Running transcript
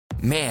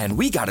Man,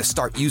 we gotta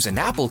start using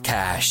Apple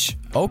Cash.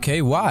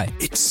 Okay, why?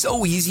 It's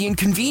so easy and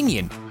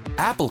convenient.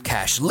 Apple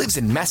Cash lives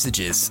in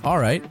messages. All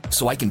right.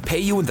 So I can pay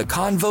you in the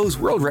convos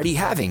we're already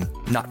having,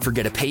 not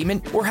forget a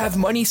payment, or have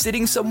money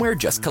sitting somewhere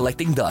just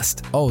collecting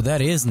dust. Oh, that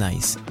is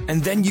nice.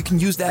 And then you can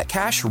use that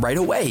cash right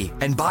away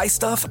and buy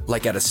stuff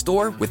like at a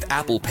store with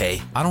Apple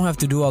Pay. I don't have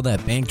to do all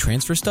that bank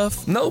transfer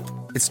stuff? Nope,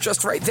 it's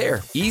just right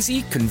there.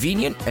 Easy,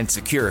 convenient, and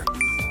secure.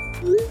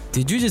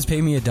 Did you just pay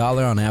me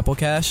 $1 on Apple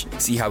Cash?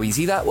 See how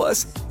easy that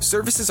was?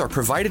 Services are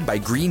provided by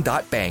Green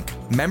Dot Bank.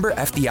 Member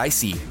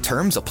FDIC.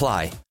 Terms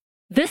apply.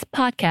 This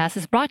podcast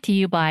is brought to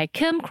you by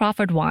Kim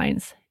Crawford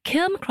Wines.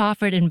 Kim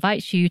Crawford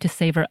invites you to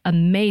savor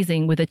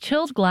amazing with a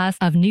chilled glass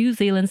of New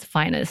Zealand's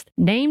finest,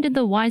 named in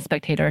the Wine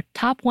Spectator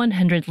Top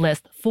 100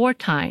 list 4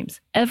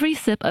 times. Every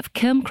sip of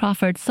Kim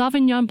Crawford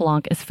Sauvignon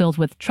Blanc is filled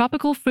with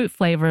tropical fruit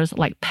flavors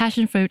like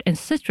passion fruit and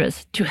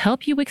citrus to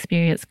help you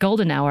experience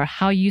golden hour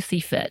how you see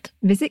fit.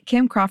 Visit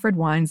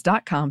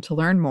KimCrawfordWines.com to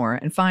learn more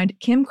and find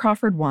Kim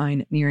Crawford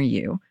Wine near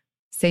you.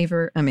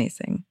 Savor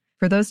amazing.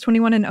 For those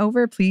 21 and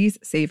over, please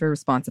savor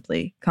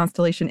responsibly.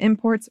 Constellation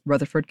Imports,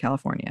 Rutherford,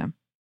 California.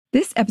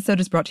 This episode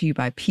is brought to you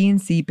by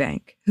PNC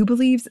Bank, who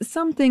believes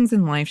some things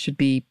in life should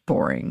be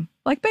boring,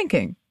 like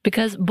banking.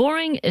 Because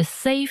boring is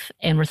safe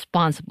and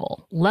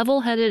responsible,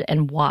 level-headed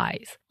and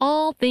wise.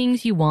 All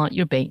things you want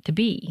your bank to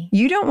be.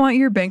 You don't want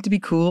your bank to be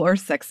cool or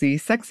sexy.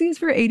 Sexy is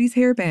for 80s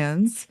hair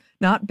bands,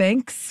 not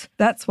banks.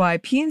 That's why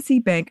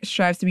PNC Bank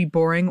strives to be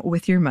boring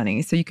with your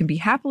money so you can be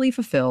happily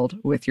fulfilled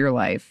with your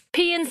life.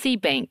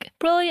 PNC Bank,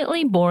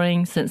 brilliantly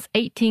boring since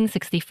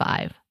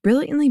 1865.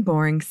 Brilliantly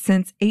Boring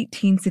Since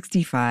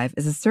 1865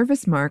 is a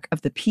service mark of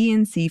the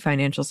PNC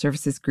Financial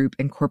Services Group,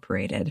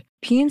 Incorporated.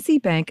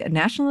 PNC Bank, a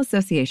National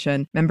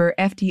Association, member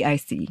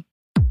FDIC.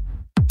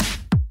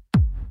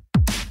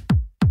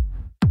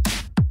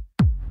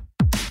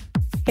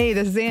 Hey,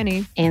 this is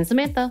Annie. And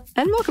Samantha.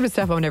 And welcome to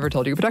Stuff I Never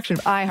Told You, a production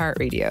of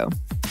iHeartRadio.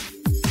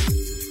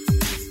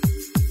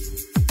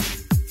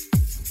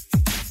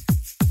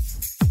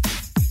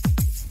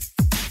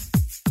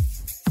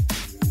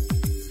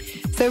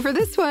 So for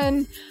this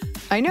one,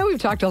 I know we've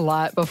talked a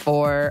lot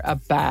before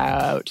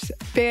about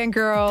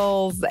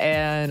fangirls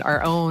and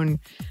our own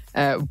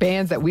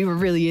bands that we were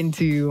really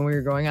into when we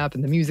were growing up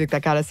and the music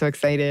that got us so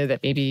excited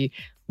that maybe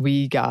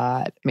we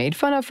got made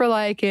fun of for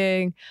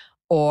liking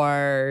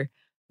or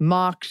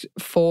mocked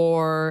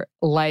for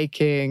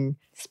liking.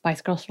 Spice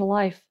Girls for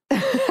life.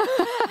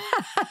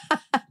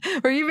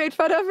 Were you made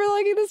fun of for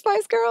liking the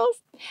Spice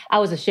Girls? I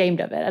was ashamed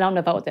of it. I don't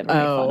know if I was ever made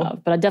fun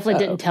of, but I definitely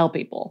didn't tell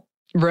people.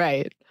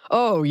 Right.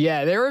 Oh,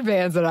 yeah. There were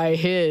bands that I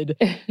hid.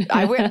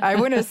 I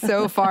went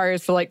so far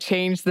as to like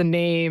change the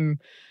name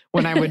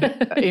when I would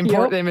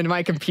import them into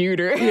my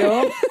computer.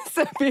 Yep.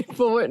 So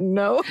people wouldn't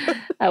know.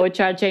 I would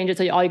try to change it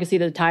so all you could see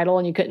the title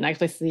and you couldn't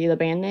actually see the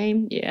band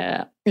name.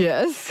 Yeah.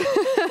 Yes.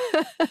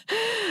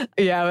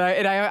 Yeah.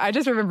 And I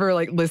just remember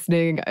like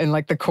listening in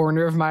like the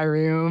corner of my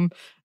room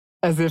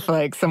as if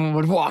like someone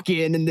would walk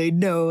in and they'd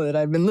know that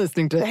I'd been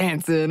listening to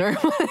Hanson or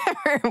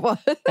whatever it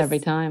was. Every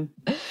time.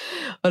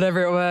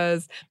 Whatever it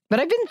was. But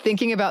I've been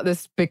thinking about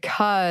this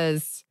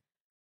because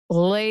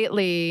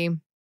lately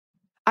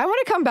I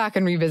want to come back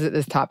and revisit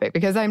this topic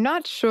because I'm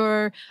not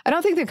sure. I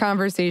don't think the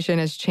conversation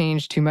has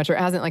changed too much or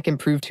hasn't like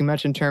improved too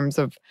much in terms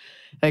of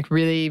like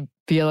really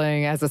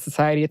feeling as a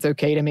society it's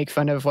okay to make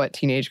fun of what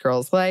teenage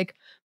girls like.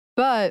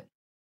 But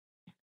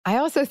I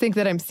also think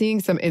that I'm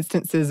seeing some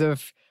instances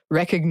of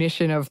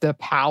recognition of the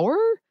power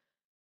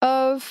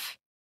of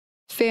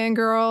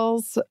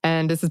fangirls.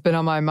 And this has been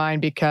on my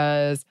mind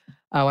because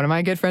one of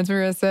my good friends,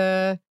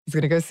 Marissa, is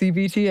going to go see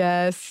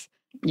BTS.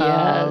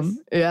 Yes.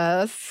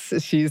 Yes.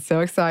 She's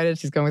so excited.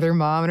 She's going with her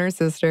mom and her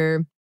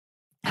sister.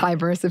 Hi,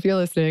 Marissa, if you're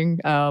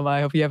listening.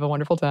 I hope you have a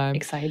wonderful time.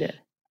 Excited.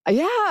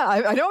 Yeah,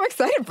 I know I'm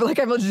excited. But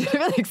I'm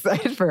legitimately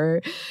excited for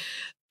her.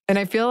 And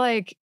I feel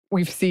like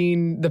we've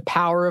seen the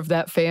power of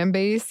that fan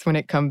base when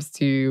it comes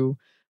to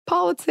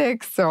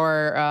politics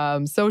or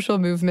social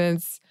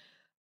movements.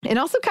 And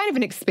also kind of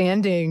an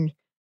expanding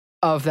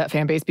of that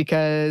fan base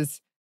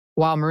because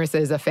while Marissa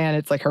is a fan,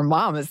 it's like her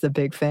mom is the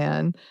big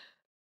fan.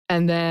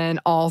 And then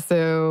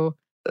also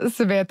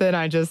Samantha and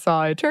I just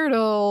saw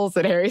Turtles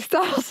and Harry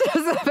Styles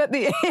shows up at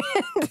the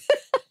end.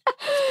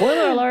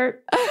 Spoiler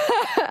alert.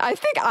 I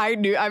think I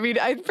knew. I mean,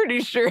 I'm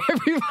pretty sure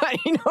everybody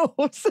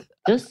knows.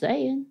 Just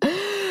saying.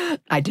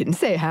 I didn't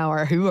say how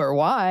or who or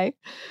why.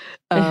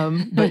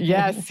 But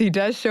yes, he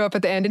does show up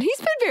at the end. And he's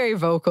been very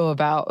vocal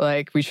about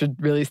like, we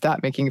should really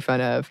stop making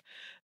fun of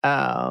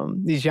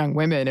these young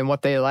women and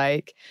what they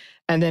like.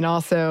 And then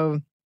also,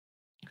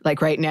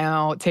 like right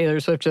now, Taylor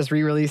Swift just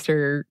re-released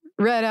her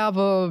Red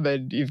album,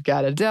 and you've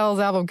got Adele's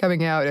album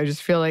coming out. I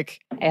just feel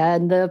like...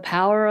 And the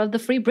power of the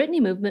Free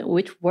Britney movement,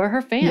 which were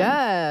her fans.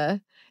 Yeah,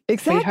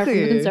 exactly. Freed her from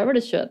the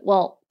conservatorship.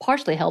 Well,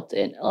 partially helped.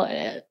 It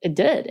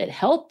did. It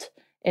helped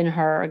in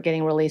her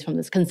getting released from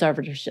this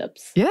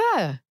conservatorships.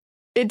 Yeah,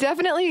 it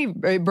definitely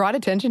brought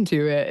attention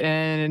to it.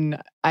 And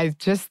I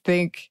just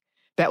think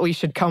that we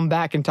should come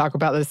back and talk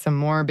about this some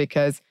more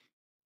because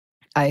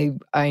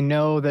I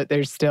know that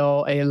there's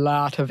still a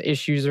lot of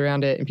issues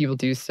around it, and people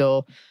do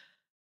still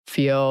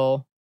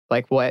feel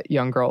like what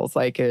young girls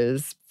like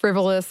is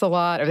frivolous a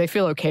lot, or they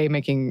feel okay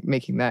making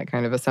that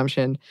kind of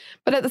assumption.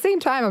 But at the same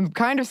time, I'm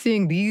kind of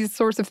seeing these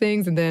sorts of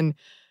things, and then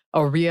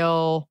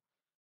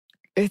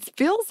it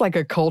feels like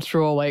a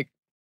cultural like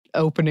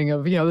opening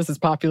of, this is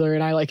popular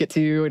and I like it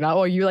too, and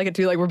oh, you like it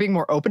too. Like we're being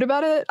more open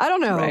about it. I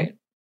don't know. Right.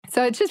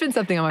 So it's just been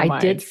something on my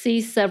mind. I did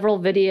see several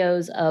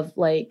videos of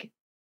like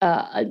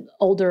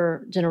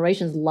older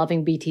generations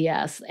loving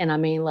BTS, and I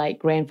mean like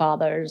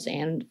grandfathers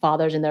and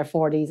fathers in their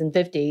 40s and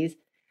 50s.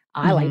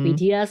 I like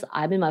BTS.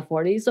 I'm in my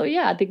 40s. So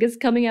yeah, I think it's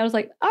coming out. It's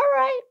like, all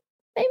right,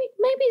 maybe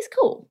it's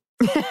cool.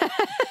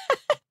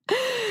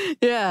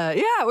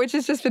 Yeah, which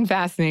has just been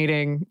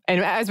fascinating.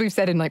 And as we've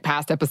said in like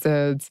past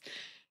episodes,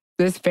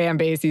 this fan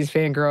base, these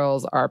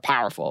fangirls are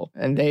powerful,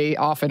 and they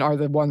often are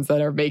the ones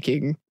that are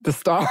making the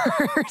star.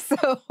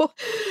 So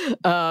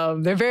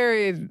they're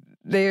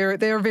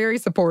very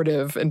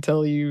supportive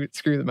until you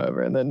screw them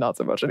over, and then not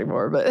so much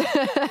anymore. But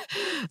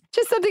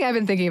just something I've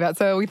been thinking about.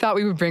 So we thought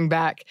we would bring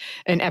back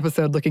an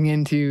episode looking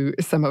into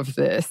some of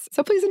this.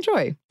 So please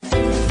enjoy.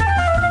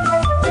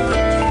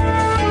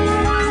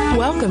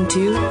 Welcome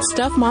to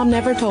Stuff Mom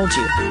Never Told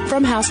You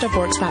from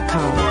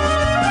HowStuffWorks.com.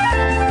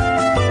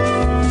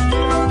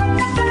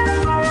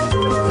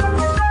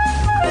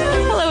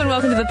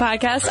 Welcome to the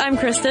podcast. I'm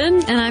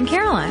Kristen. And I'm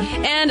Caroline.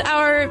 And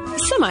our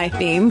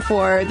semi-theme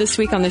for this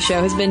week on the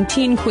show has been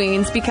teen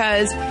queens,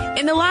 because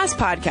in the last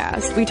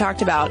podcast, we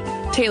talked about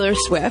Taylor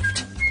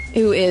Swift,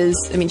 who is,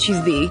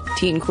 she's the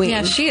teen queen.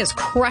 Yeah, she is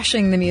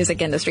crushing the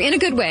music industry in a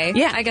good way.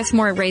 Yeah. I guess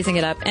more raising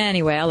it up.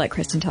 Anyway, I'll let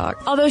Kristen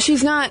talk. Although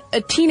she's not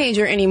a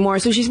teenager anymore,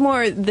 so she's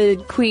more the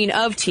queen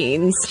of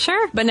teens.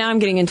 Sure. But now I'm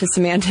getting into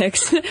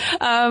semantics.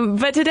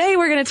 But today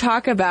we're going to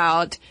talk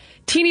about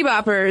teeny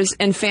boppers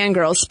and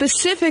fangirls,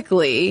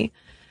 specifically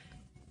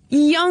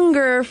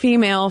younger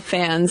female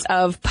fans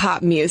of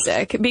pop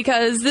music,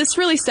 because this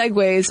really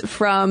segues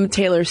from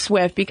Taylor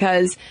Swift,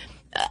 because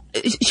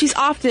she's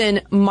often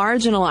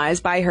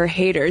marginalized by her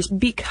haters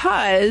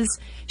because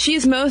she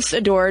is most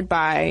adored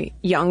by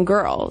young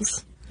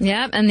girls.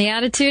 Yep, and the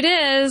attitude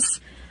is,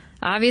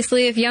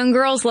 obviously, if young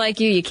girls like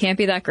you, you can't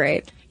be that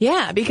great.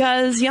 Yeah,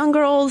 because young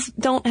girls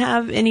don't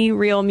have any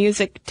real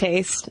music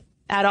taste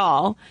at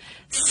all.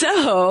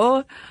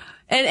 So,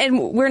 and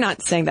we're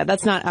not saying that.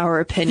 That's not our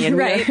opinion.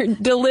 Right. We're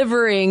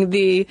delivering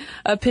the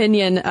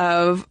opinion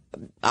of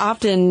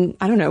often,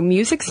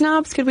 music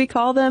snobs, could we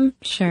call them?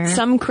 Sure.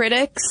 Some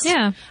critics.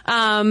 Yeah.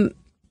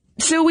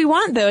 So we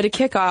want, though, to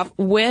kick off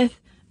with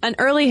an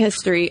early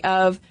history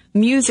of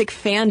music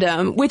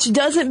fandom, which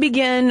doesn't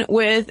begin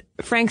with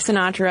Frank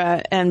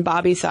Sinatra and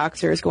Bobby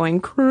Soxers going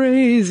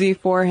crazy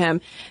for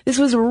him. This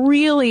was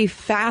really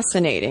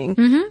fascinating.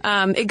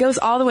 Mm-hmm. It goes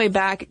all the way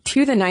back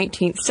to the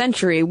 19th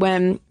century,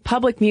 when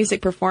public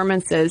music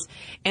performances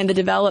and the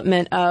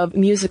development of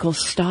musical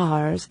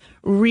stars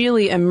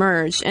really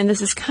emerged. And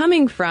this is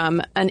coming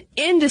from an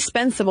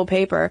indispensable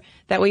paper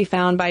that we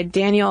found by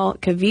Daniel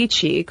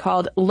Cavici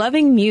called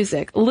Loving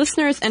Music,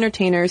 Listeners,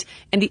 Entertainers,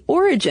 and the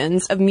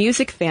Origins of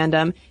Music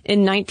Fandom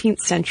in 19th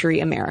Century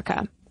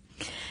America.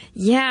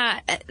 Yeah,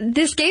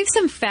 this gave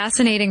some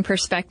fascinating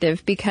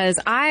perspective, because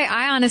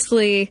I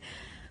honestly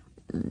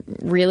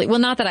really, well,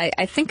 not that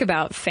I think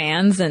about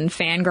fans and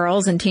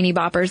fangirls and teeny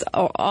boppers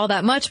all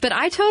that much, but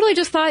I totally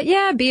just thought,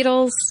 yeah,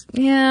 Beatles,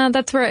 yeah,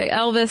 that's where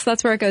Elvis,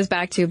 that's where it goes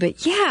back to.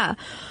 But yeah,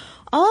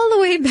 all the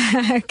way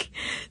back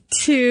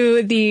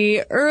to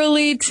the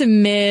early to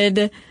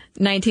mid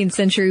 19th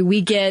century,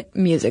 we get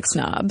music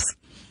snobs.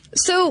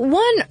 So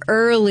one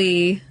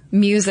early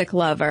music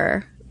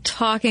lover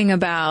talking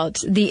about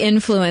the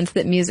influence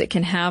that music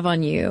can have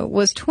on you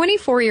was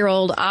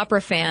 24-year-old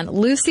opera fan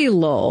Lucy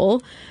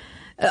Lowell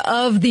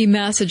of the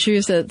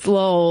Massachusetts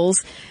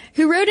Lowells,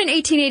 who wrote in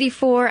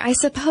 1884, "I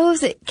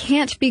suppose it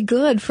can't be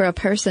good for a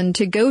person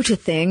to go to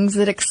things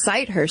that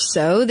excite her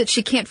so that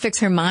she can't fix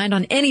her mind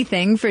on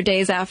anything for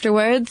days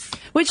afterwards."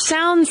 Which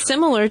sounds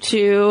similar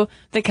to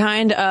the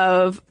kind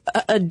of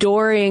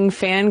adoring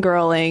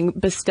fangirling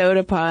bestowed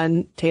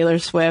upon Taylor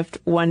Swift,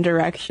 One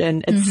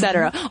Direction,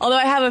 etc. Mm-hmm. Although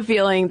I have a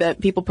feeling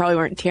that people probably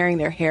weren't tearing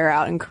their hair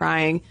out and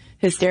crying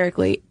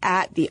hysterically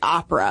at the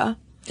opera.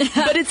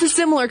 But it's a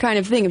similar kind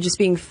of thing of just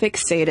being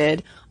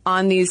fixated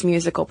on these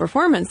musical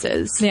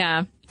performances.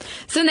 Yeah.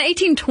 So in the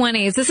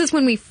 1820s, this is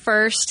when we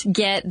first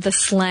get the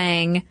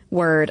slang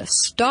word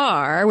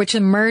star, which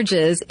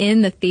emerges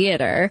in the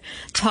theater,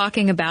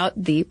 talking about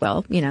the,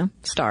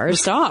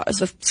 stars.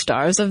 The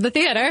stars of the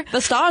theater.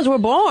 The stars were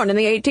born in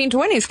the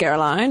 1820s,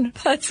 Caroline.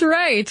 That's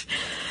right.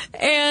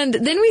 And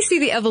then we see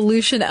the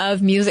evolution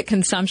of music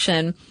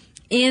consumption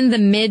in the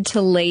mid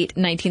to late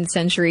 19th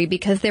century,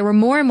 because there were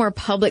more and more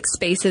public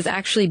spaces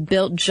actually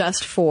built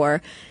just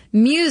for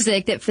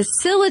music that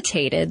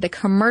facilitated the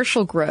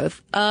commercial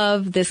growth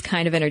of this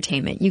kind of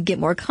entertainment. You get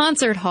more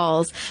concert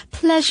halls,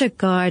 pleasure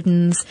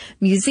gardens,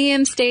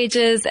 museum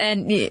stages,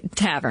 and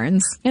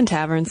taverns. And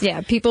taverns.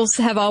 Yeah, people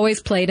have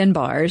always played in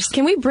bars.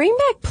 Can we bring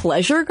back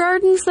pleasure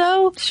gardens,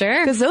 though?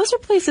 Sure. Because those are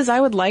places I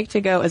would like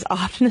to go as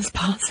often as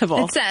possible.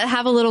 Let's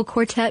have a little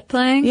quartet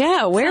playing.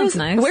 Yeah, where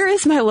Sounds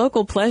is my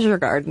local pleasure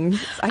garden?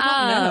 I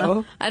don't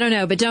know. I don't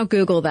know, but don't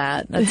Google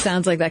that. That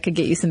sounds like that could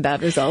get you some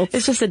bad results.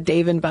 It's just a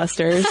Dave and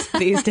Buster's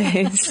these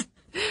days.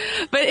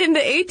 But in the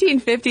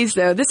 1850s,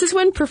 though, this is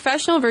when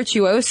professional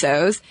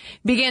virtuosos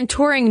began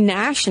touring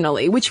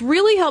nationally, which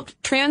really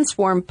helped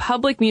transform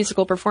public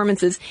musical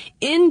performances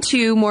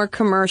into more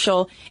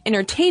commercial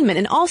entertainment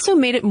and also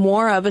made it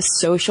more of a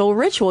social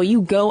ritual.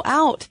 You go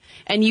out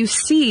and you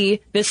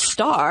see this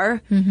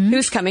star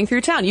who's coming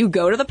through town. You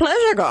go to the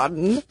pleasure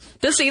garden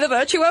to see the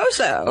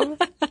virtuoso.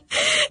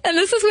 And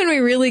this is when we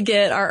really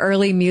get our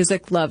early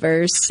music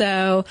lovers.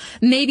 So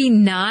maybe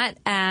not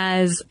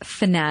as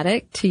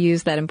fanatic, to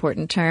use that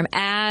important term,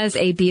 as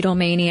a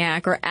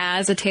Beatlemaniac or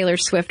as a Taylor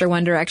Swift or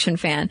One Direction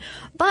fan,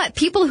 but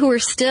people who are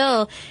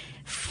still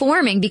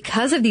forming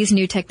because of these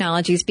new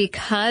technologies,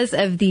 because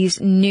of these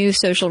new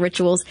social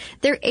rituals.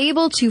 They're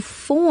able to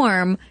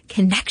form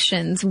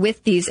connections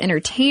with these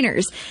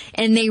entertainers,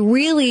 and they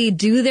really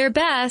do their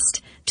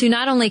best to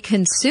not only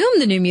consume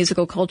the new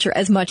musical culture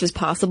as much as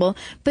possible,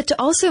 but to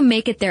also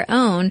make it their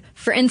own.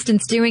 For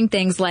instance, doing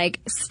things like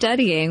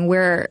studying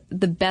where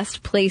the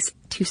best place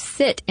to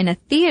sit in a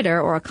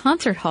theater or a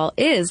concert hall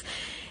is.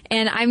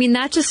 And I mean,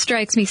 that just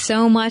strikes me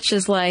so much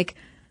as like,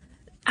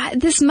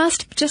 this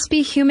must just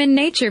be human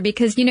nature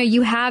because, you know,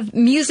 you have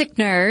music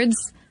nerds,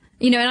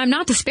 you know, and I'm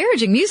not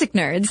disparaging music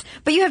nerds,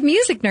 but you have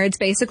music nerds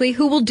basically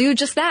who will do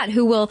just that,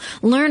 who will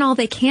learn all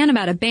they can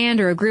about a band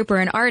or a group or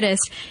an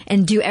artist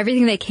and do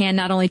everything they can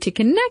not only to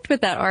connect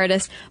with that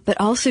artist, but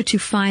also to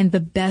find the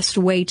best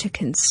way to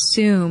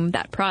consume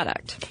that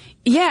product.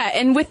 Yeah,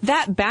 and with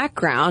that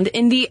background,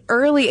 in the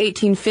early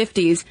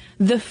 1850s,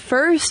 the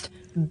first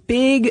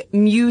big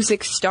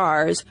music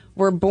stars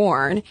were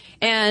born.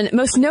 And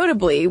most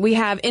notably, we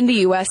have, in the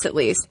U.S. at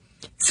least,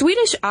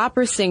 Swedish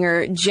opera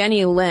singer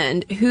Jenny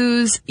Lind,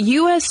 whose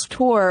U.S.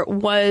 tour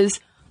was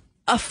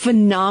a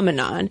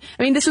phenomenon.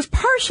 I mean, this was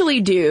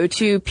partially due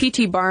to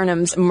P.T.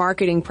 Barnum's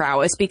marketing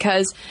prowess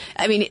because,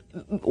 I mean,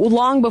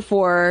 long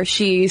before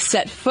she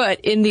set foot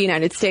in the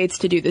United States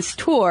to do this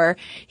tour,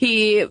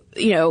 he,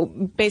 you know,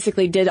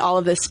 basically did all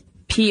of this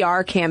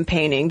PR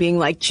campaigning, being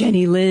like,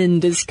 Jenny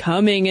Lind is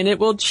coming and it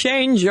will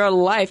change your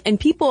life. And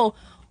people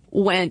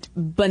went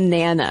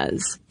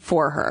bananas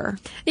for her.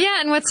 Yeah,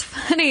 and what's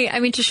funny, I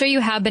mean, to show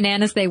you how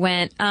bananas they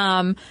went,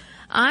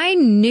 I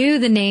knew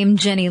the name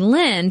Jenny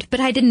Lind, but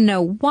I didn't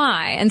know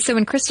why. And so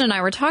when Kristen and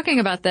I were talking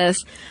about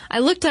this, I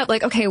looked up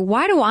like, okay,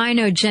 why do I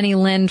know Jenny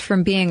Lind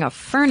from being a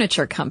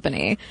furniture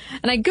company?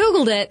 And I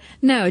Googled it.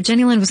 No,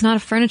 Jenny Lind was not a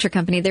furniture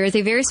company. There is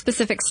a very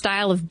specific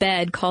style of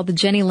bed called the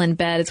Jenny Lind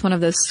bed. It's one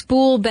of those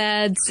spool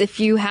beds.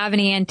 If you have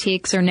any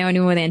antiques or know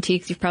anyone with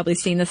antiques, you've probably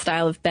seen the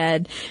style of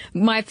bed.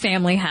 My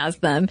family has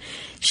them.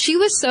 She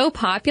was so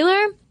popular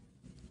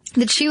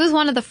that she was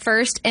one of the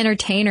first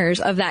entertainers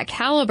of that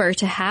caliber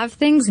to have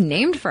things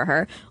named for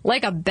her,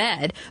 like a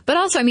bed. But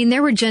also, I mean,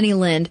 there were Jenny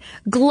Lind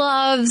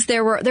gloves.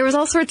 There was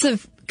all sorts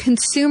of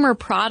consumer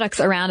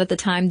products around at the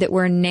time that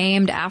were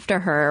named after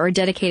her or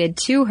dedicated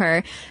to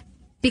her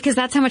because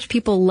that's how much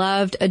people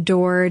loved,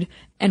 adored,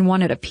 and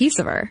wanted a piece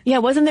of her. Yeah,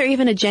 wasn't there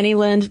even a Jenny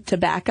Lind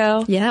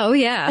tobacco? Yeah, oh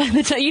yeah.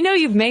 You know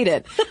you've made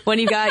it when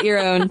you got your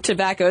own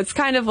tobacco. It's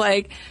kind of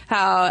like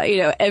how, you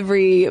know,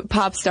 every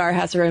pop star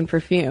has her own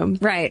perfume.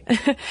 Right.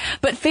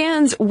 But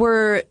fans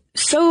were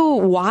so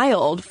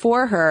wild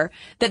for her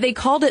that they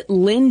called it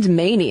Lind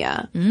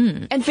Mania.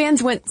 And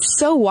fans went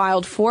so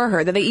wild for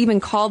her that they even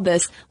called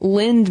this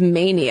Lind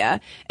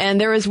Mania. And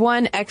there was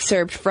one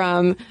excerpt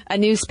from a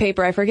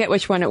newspaper, I forget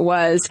which one it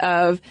was,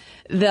 of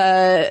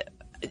the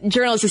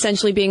journalists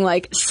essentially being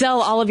like,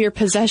 sell all of your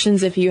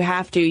possessions if you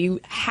have to. You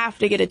have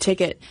to get a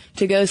ticket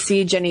to go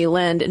see Jenny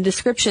Lind. And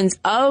descriptions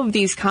of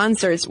these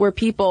concerts where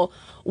people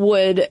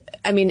would,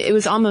 I mean, it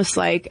was almost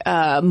like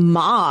a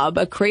mob,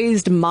 a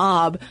crazed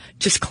mob,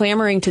 just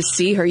clamoring to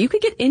see her. You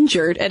could get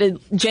injured at a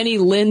Jenny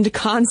Lind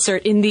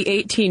concert in the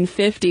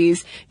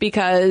 1850s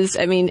because,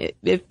 I mean,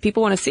 if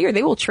people want to see her,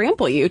 they will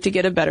trample you to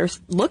get a better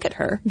look at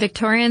her.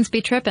 Victorians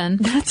be tripping.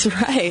 That's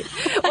right.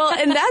 Well,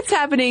 and that's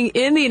happening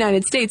in the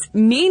United States.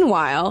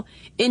 Meanwhile,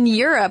 in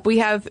Europe, we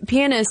have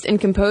pianist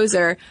and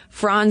composer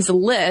Franz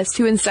Liszt,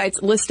 who incites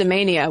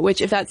Listomania,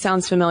 which, if that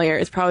sounds familiar,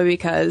 is probably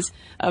because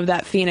of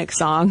that Phoenix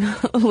song,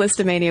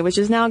 Listomania, which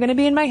is now going to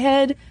be in my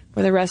head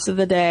for the rest of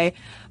the day.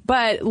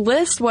 But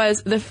Liszt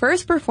was the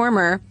first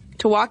performer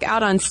to walk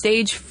out on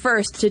stage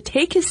first, to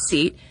take his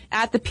seat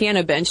at the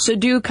piano bench, so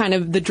do kind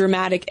of the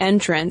dramatic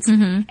entrance.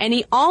 And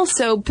he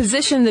also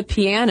positioned the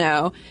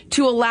piano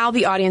to allow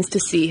the audience to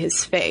see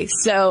his face.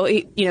 So,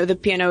 you know, the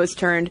piano is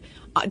turned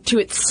to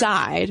its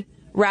side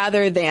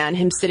rather than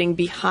him sitting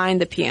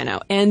behind the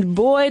piano. And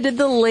boy, did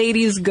the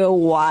ladies go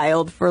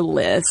wild for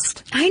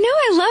Liszt. I know,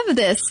 I love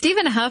this.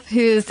 Stephen Huff,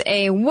 who's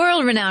a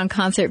world-renowned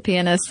concert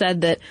pianist,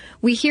 said that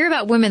we hear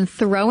about women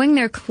throwing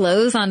their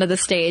clothes onto the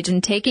stage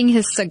and taking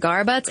his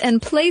cigar butts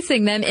and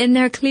placing them in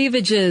their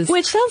cleavages.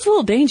 Which sounds a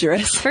little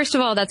dangerous. First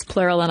of all, that's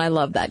plural, and I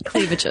love that.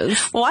 Cleavages.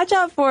 Watch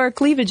out for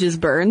cleavages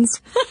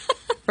burns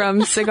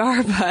from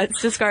cigar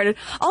butts discarded.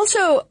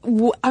 Also,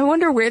 I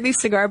wonder where these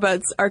cigar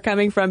butts are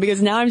coming from,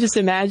 because now I'm just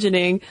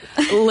imagining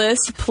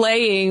Liszt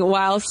playing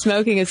while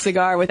smoking a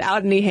cigar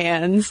without any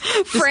hands.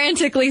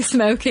 Frantically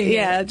smoking.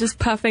 Yeah, just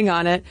puffing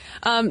on it.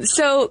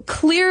 So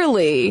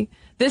clearly,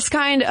 this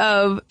kind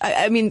of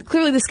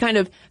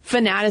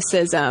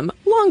fanaticism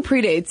long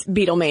predates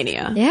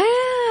Beatlemania.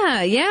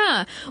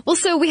 Yeah. Well,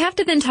 so we have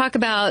to then talk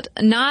about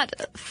not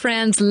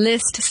Franz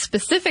Liszt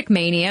specific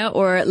mania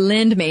or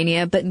Lind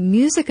mania, but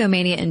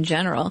musicomania in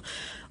general,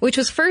 which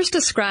was first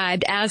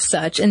described as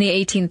such in the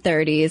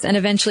 1830s and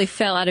eventually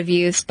fell out of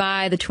use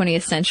by the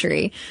 20th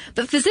century.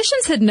 But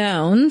physicians had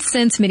known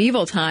since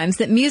medieval times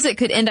that music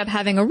could end up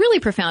having a really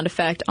profound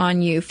effect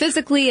on you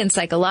physically and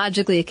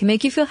psychologically. It can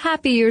make you feel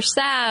happy or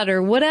sad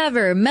or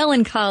whatever,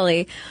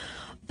 melancholy.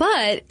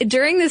 But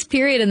during this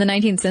period in the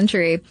 19th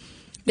century,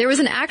 there was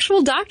an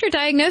actual doctor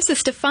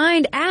diagnosis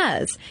defined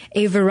as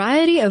a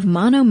variety of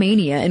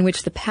monomania in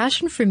which the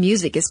passion for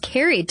music is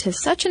carried to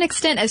such an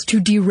extent as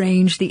to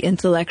derange the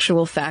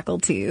intellectual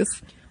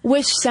faculties.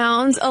 Which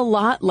sounds a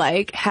lot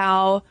like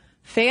how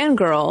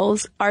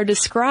fangirls are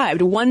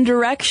described. One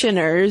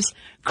Directioners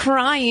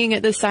crying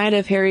at the sight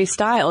of Harry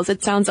Styles.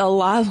 It sounds a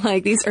lot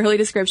like these early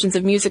descriptions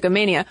of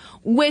musicomania,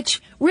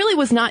 which really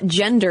was not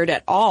gendered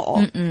at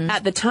all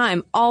at the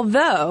time,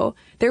 although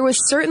there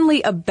was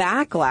certainly a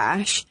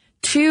backlash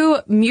to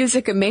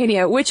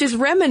musicomania, which is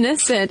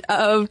reminiscent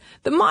of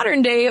the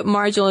modern day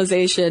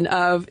marginalization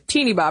of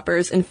teeny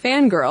boppers and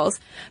fangirls,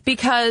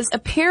 because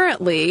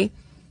apparently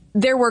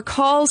there were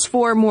calls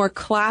for more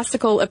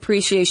classical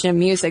appreciation of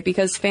music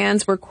because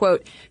fans were,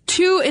 quote,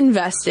 too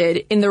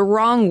invested in the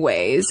wrong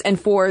ways and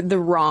for the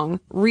wrong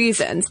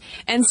reasons.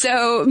 And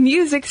so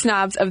music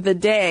snobs of the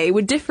day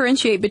would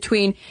differentiate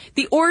between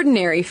the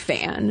ordinary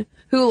fan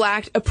who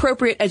lacked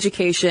appropriate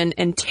education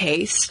and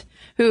taste,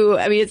 who,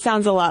 I mean, it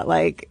sounds a lot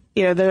like,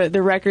 you know,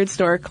 the record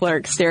store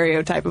clerk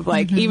stereotype of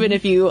like, even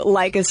if you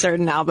like a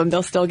certain album,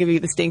 they'll still give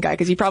you the stink eye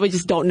because you probably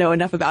just don't know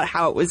enough about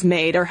how it was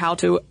made or how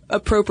to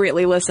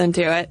appropriately listen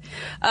to it.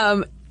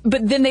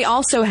 But then they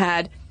also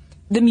had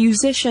the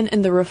musician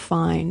and the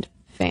refined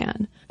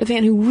fan, the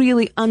fan who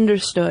really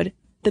understood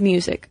the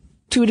music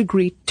to a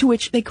degree to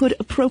which they could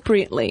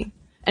appropriately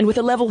and with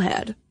a level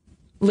head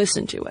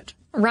listen to it.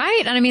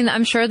 Right. And I mean,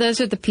 I'm sure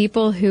those are the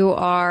people who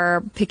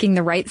are picking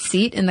the right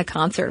seat in the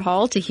concert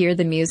hall to hear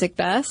the music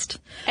best.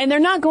 And they're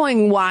not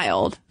going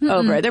wild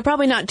over it. They're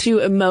probably not too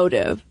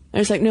emotive.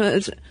 They're just like, no,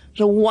 it's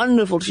a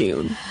wonderful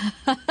tune.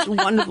 It's a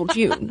wonderful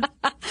tune.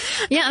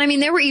 Yeah. And I mean,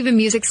 there were even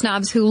music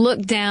snobs who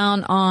looked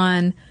down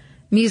on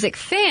music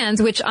fans,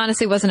 which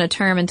honestly wasn't a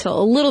term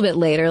until a little bit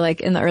later,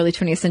 like in the early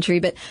 20th century,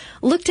 but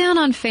looked down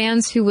on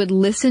fans who would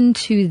listen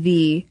to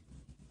the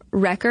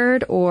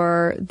record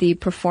or the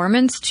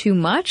performance too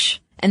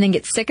much and then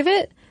get sick of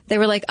it. They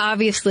were like,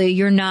 obviously,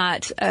 you're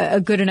not a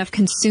good enough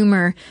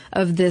consumer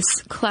of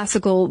this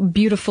classical,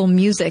 beautiful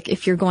music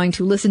if you're going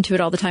to listen to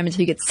it all the time until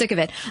you get sick of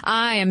it.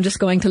 I am just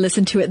going to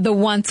listen to it the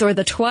once or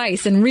the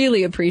twice and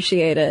really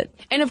appreciate it.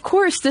 And of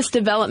course, this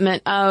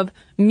development of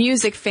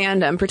music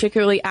fandom,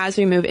 particularly as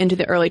we move into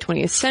the early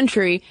 20th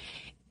century,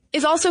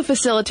 is also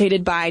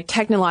facilitated by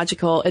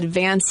technological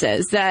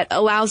advances that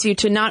allows you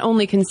to not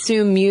only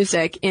consume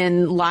music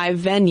in live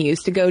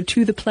venues, to go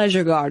to the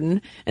pleasure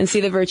garden and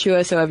see the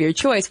virtuoso of your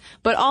choice,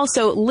 but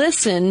also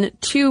listen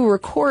to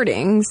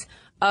recordings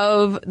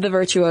of the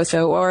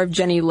virtuoso or of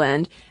Jenny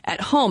Lind at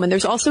home. And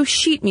there's also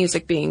sheet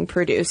music being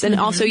produced. And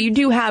also you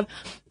do have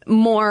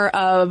more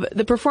of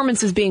the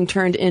performances being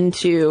turned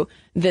into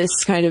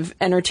this kind of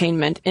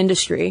entertainment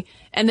industry.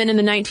 And then in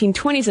the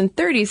 1920s and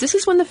 30s, this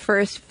is when the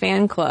first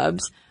fan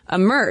clubs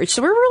emerged.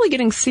 So we're really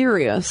getting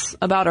serious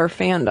about our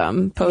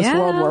fandom post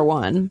World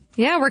War I.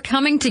 Yeah, we're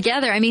coming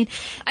together. I mean,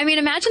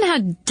 imagine how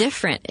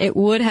different it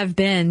would have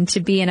been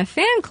to be in a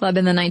fan club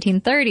in the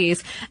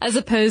 1930s as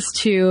opposed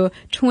to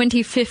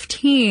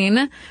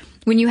 2015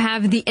 when you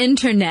have the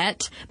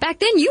internet. Back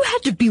then, you had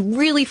to be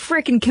really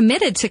freaking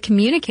committed to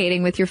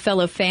communicating with your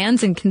fellow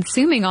fans and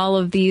consuming all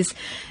of these,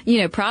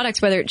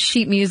 products, whether it's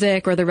sheet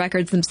music or the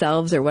records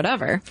themselves or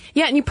whatever.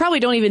 Yeah, and you probably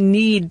don't even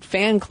need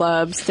fan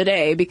clubs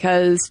today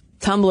because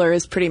Tumblr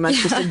is pretty much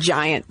just a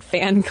giant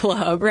fan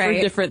club for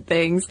different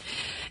things.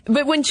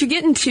 But once you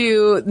get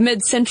into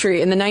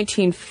mid-century in the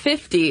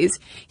 1950s,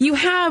 you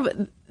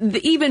have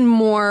the even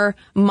more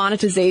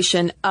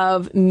monetization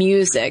of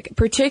music,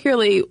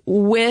 particularly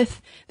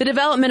with the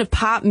development of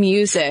pop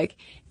music.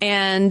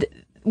 And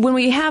when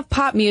we have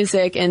pop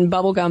music and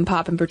bubblegum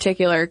pop in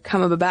particular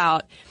come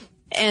about,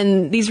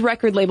 and these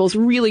record labels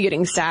really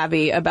getting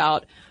savvy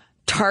about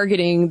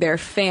targeting their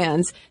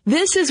fans,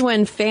 this is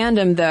when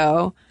fandom,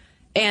 though,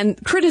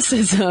 and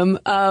criticism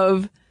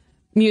of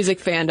music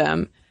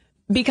fandom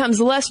becomes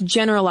less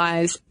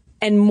generalized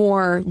and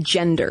more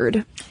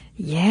gendered.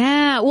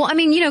 Yeah. Well, I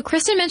mean,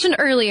 Kristen mentioned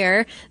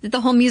earlier that the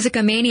whole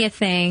Musicomania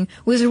thing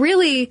was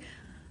really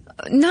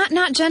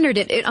not gendered.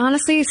 It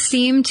honestly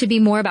seemed to be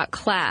more about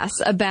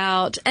class, and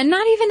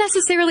not even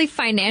necessarily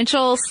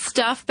financial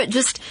stuff, but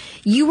just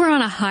you were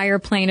on a higher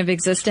plane of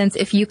existence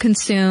if you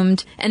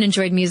consumed and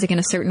enjoyed music in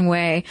a certain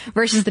way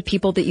versus the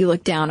people that you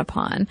looked down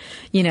upon.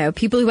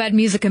 People who had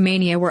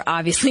Musicomania were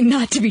obviously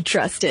not to be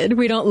trusted.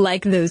 We don't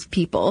like those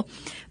people.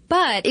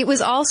 But it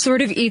was all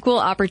sort of equal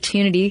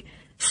opportunity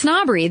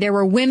snobbery. There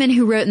were women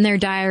who wrote in their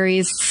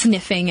diaries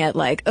sniffing at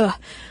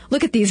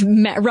look at these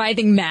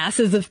writhing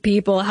masses of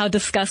people. How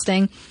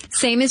disgusting.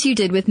 Same as you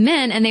did with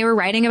men, and they were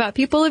writing about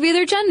people of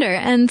either gender.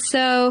 And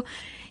so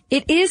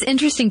it is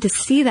interesting to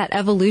see that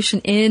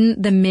evolution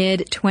in the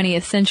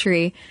mid-20th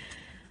century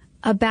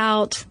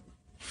about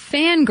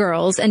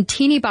fangirls and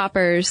teeny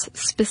boppers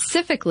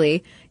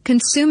specifically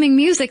consuming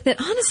music that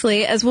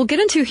honestly, as we'll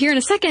get into here in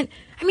a second,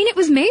 it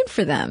was made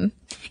for them.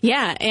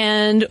 Yeah,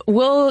 and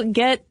we'll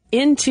get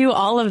into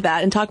all of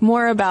that and talk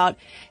more about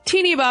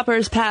teeny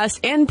boppers past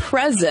and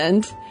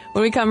present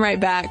when we come right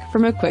back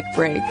from a quick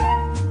break.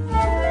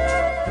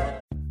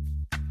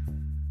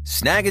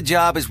 Snag a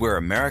Job is where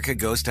America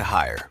goes to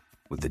hire,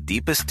 with the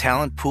deepest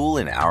talent pool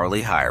in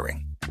hourly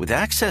hiring. With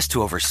access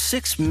to over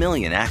 6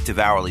 million active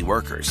hourly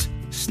workers,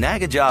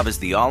 Snag a Job is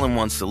the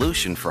all-in-one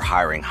solution for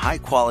hiring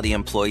high-quality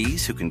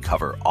employees who can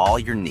cover all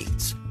your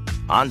needs.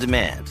 On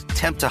demand,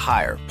 temp to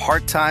hire,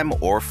 part-time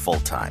or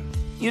full-time.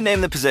 You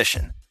name the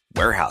position.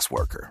 Warehouse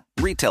worker,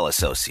 retail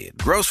associate,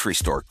 grocery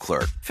store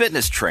clerk,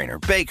 fitness trainer,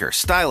 baker,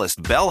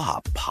 stylist,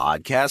 bellhop,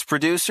 podcast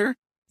producer.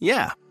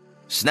 Yeah,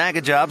 Snag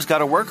a Job's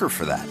got a worker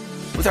for that.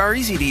 With our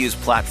easy-to-use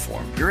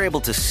platform, you're able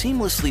to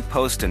seamlessly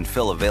post and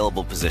fill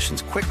available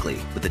positions quickly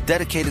with a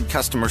dedicated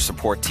customer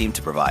support team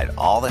to provide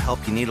all the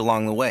help you need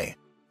along the way.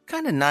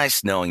 Kind of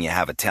nice knowing you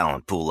have a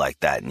talent pool like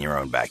that in your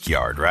own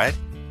backyard, right?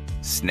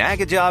 Snag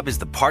a Job is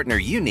the partner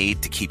you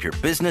need to keep your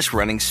business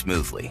running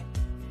smoothly.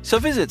 So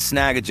visit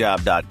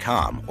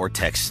snagajob.com or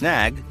text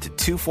snag to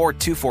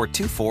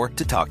 242424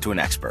 to talk to an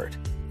expert.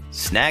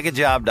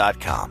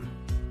 Snagajob.com,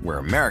 where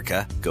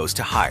America goes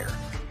to hire.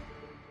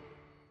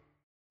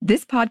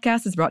 This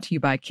podcast is brought to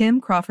you by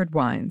Kim Crawford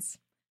Wines.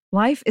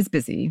 Life is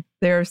busy.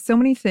 There are so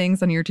many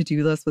things on your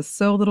to-do list with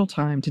so little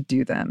time to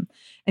do them.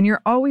 And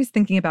you're always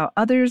thinking about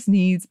others'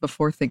 needs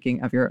before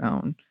thinking of your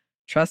own.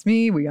 Trust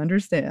me, we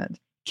understand.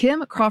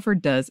 Kim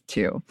Crawford does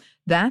too.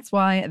 That's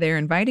why they're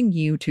inviting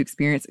you to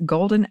experience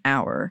Golden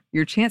Hour,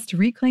 your chance to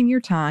reclaim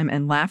your time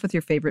and laugh with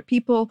your favorite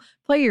people,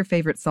 play your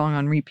favorite song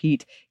on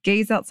repeat,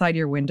 gaze outside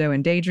your window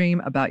and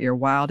daydream about your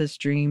wildest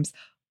dreams,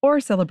 or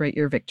celebrate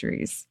your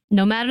victories.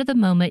 No matter the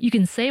moment, you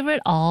can savor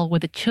it all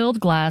with a chilled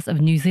glass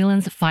of New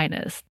Zealand's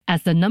finest.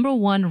 As the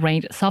 #1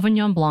 ranked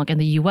Sauvignon Blanc in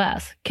the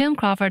U.S., Kim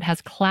Crawford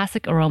has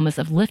classic aromas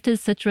of lifted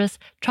citrus,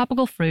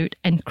 tropical fruit,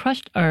 and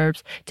crushed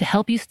herbs to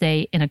help you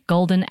stay in a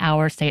golden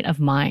hour state of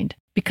mind.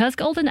 Because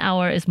golden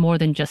hour is more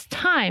than just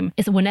time,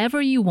 it's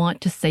whenever you want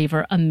to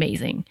savor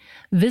amazing.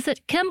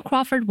 Visit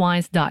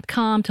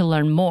KimCrawfordWines.com to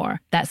learn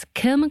more. That's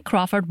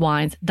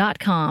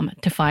KimCrawfordWines.com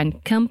to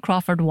find Kim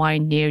Crawford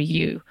wine near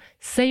you.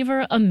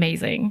 Savor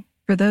amazing.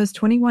 For those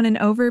 21 and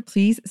over,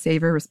 please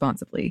savor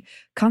responsibly.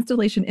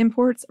 Constellation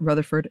Imports,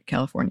 Rutherford,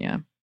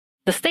 California.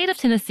 The state of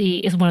Tennessee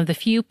is one of the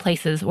few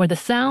places where the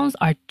sounds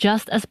are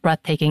just as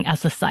breathtaking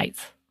as the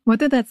sights.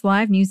 Whether that's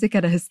live music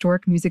at a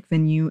historic music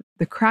venue,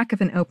 the crack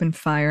of an open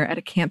fire at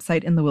a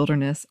campsite in the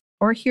wilderness,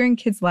 or hearing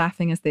kids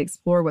laughing as they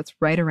explore what's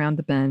right around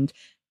the bend,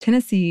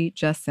 Tennessee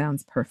just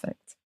sounds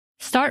perfect.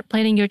 Start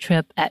planning your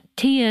trip at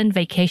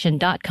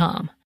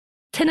tnvacation.com.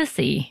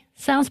 Tennessee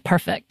sounds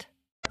perfect.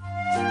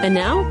 And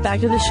now,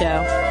 back to the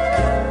show.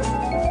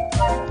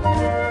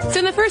 So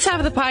in the first half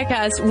of the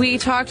podcast, we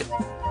talked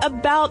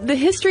about the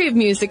history of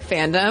music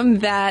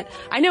fandom that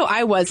I know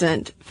I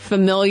wasn't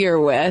familiar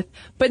with,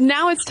 but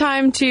now it's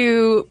time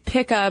to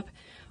pick up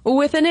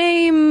with a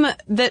name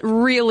that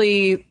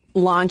really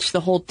launched the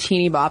whole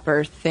teeny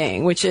bopper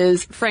thing, which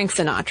is Frank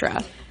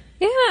Sinatra.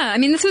 Yeah, I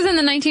mean, this was in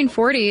the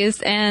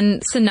 1940s,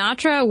 and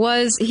Sinatra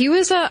was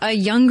a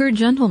younger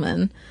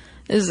gentleman.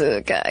 Is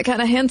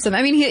kind of handsome.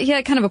 I mean, he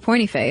had kind of a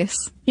pointy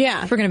face.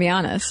 Yeah. If we're going to be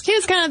honest. He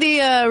was kind of the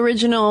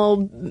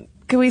original,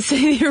 can we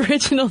say the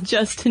original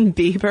Justin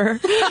Bieber?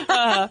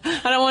 I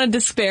don't want to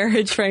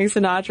disparage Frank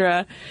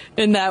Sinatra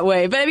in that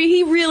way. But I mean,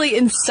 he really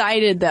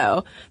incited,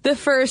 though, the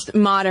first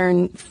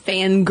modern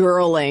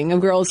fangirling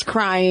of girls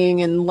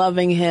crying and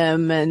loving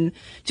him and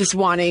just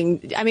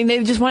wanting, I mean,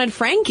 they just wanted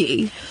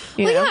Frankie.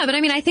 Yeah, but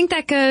I mean, I think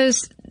that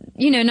goes,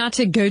 not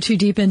to go too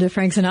deep into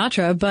Frank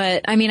Sinatra,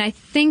 but I mean, I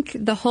think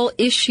the whole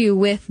issue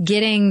with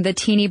getting the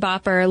teeny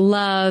bopper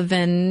love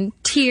and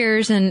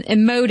tears and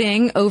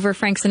emoting over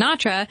Frank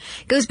Sinatra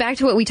goes back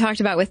to what we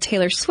talked about with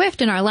Taylor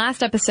Swift in our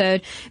last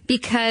episode,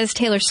 because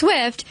Taylor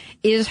Swift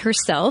is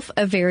herself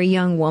a very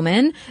young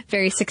woman,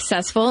 very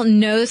successful,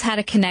 knows how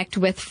to connect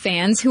with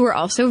fans who are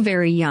also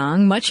very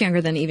young, much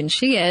younger than even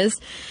she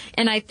is.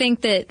 And I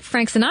think that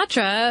Frank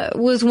Sinatra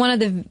was one of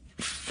the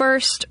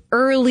first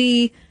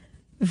early,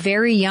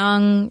 very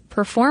young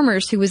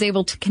performers who was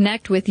able to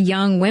connect with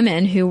young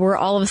women who were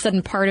all of a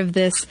sudden part of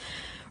this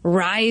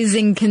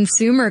rising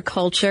consumer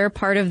culture,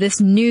 part of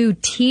this new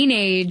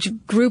teenage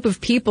group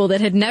of people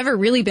that had never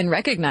really been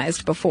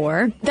recognized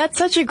before. That's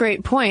such a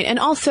great point. And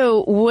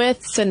also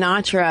with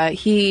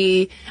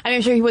Sinatra,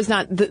 I'm sure he was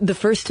not the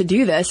first to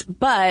do this,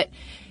 but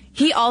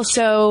he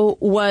also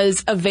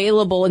was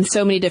available in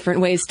so many different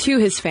ways to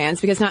his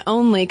fans, because not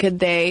only could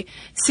they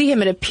see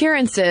him at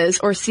appearances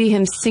or see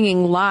him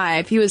singing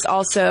live, he was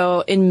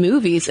also in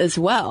movies as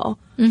well.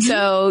 Mm-hmm.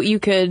 So you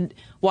could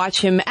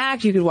watch him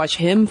act, you could watch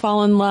him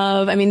fall in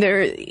love. I mean,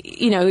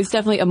 he's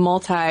definitely a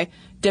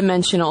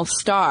multi-dimensional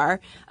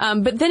star.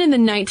 But then in the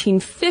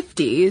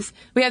 1950s,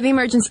 we have the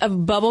emergence of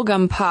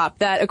bubblegum pop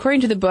that, according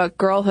to the book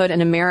Girlhood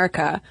in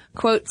America,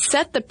 quote,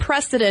 set the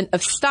precedent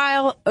of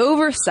style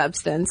over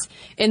substance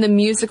in the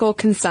musical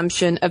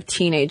consumption of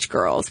teenage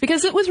girls,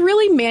 because it was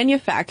really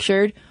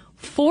manufactured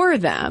for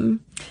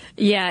them.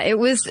 Yeah, it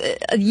was,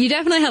 you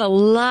definitely had a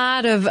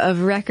lot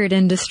of record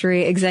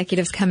industry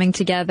executives coming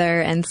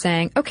together and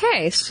saying,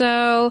 okay,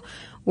 so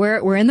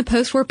we're in the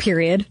post-war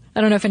period.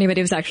 I don't know if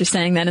anybody was actually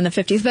saying that in the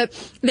 50s,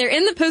 but they're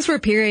in the post-war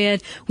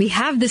period. We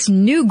have this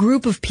new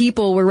group of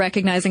people we're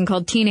recognizing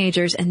called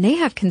teenagers, and they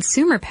have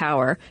consumer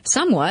power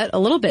somewhat, a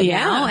little bit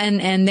now,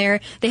 and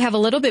they have a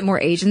little bit more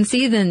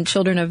agency than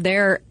children of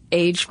their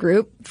age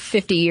group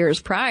 50 years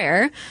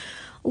prior.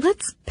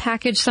 Let's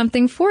package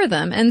something for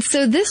them. And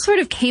so this sort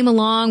of came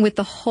along with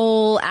the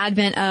whole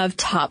advent of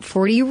Top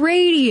 40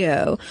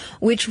 radio,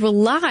 which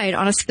relied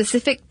on a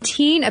specific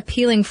teen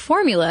appealing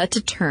formula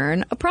to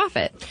turn a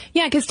profit.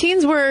 Yeah, because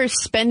teens were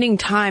spending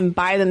time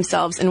by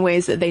themselves in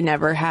ways that they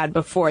never had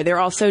before. They were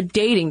also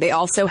dating. They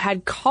also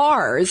had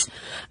cars.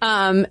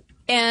 And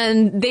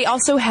they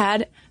also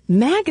had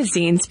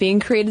magazines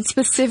being created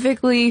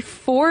specifically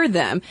for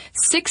them.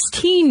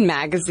 16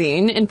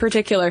 magazine, in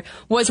particular,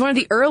 was one of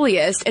the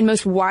earliest and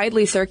most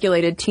widely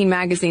circulated teen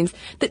magazines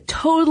that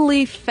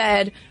totally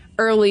fed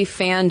early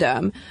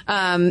fandom.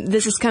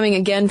 This is coming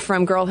again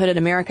from Girlhood in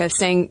America,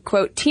 saying,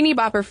 quote, teeny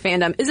bopper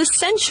fandom is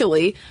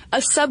essentially a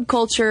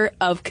subculture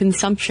of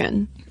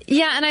consumption.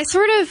 Yeah, and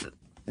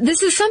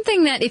this is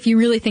something that, if you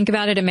really think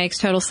about it, it makes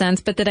total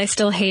sense, but that I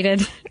still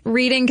hated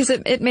reading because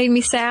it made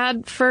me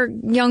sad for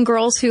young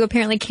girls who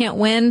apparently can't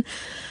win.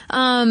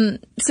 So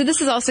this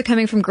is also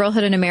coming from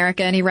Girlhood in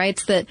America, and he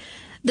writes that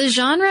the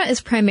genre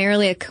is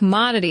primarily a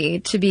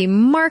commodity to be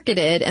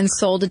marketed and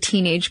sold to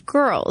teenage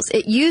girls.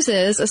 It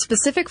uses a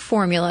specific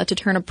formula to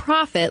turn a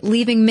profit,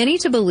 leaving many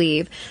to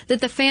believe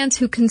that the fans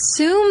who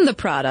consume the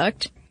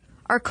product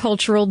are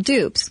cultural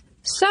dupes.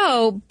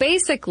 So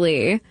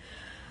basically,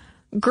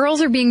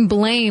 girls are being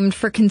blamed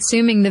for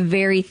consuming the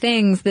very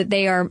things that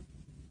they are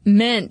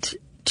meant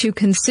to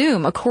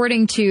consume,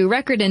 according to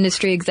record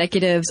industry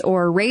executives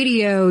or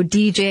radio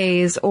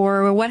DJs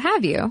or what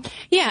have you.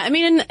 Yeah, I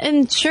mean,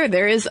 and sure,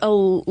 there is a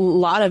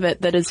lot of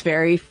it that is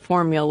very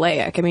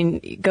formulaic. I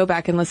mean, go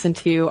back and listen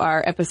to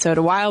our episode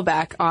a while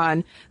back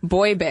on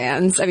boy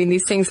bands. I mean,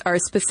 these things are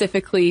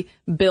specifically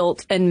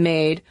built and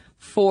made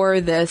for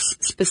this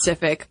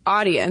specific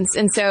audience.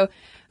 And so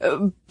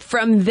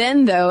from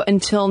then, though,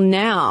 until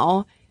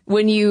now,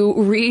 when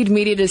you read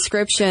media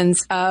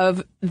descriptions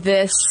of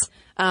this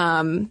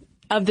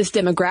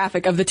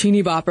demographic, of the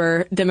teeny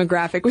bopper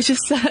demographic,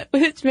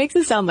 which makes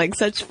it sound like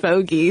such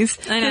fogies.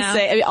 I know. To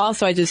say,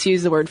 also, I just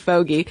use the word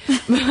fogey,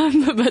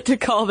 but to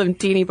call them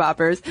teeny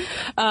boppers.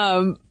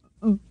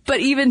 But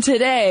even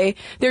today,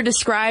 they're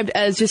described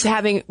as just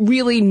having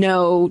really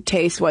no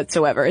taste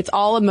whatsoever. It's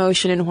all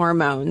emotion and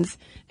hormones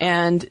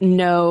and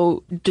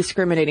no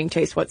discriminating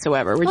taste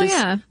whatsoever. We're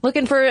just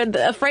looking for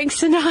a Frank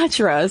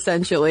Sinatra,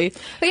 essentially.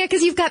 But yeah,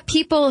 because you've got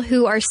people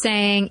who are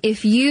saying,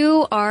 if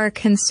you are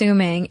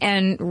consuming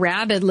and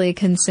rapidly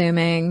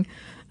consuming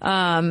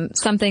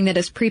something that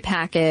is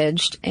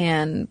prepackaged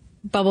and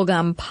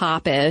bubblegum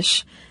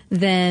pop-ish,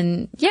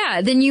 then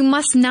you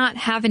must not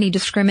have any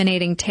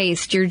discriminating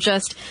taste. You're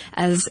just,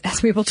 as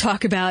people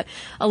talk about,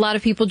 a lot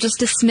of people just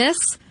dismiss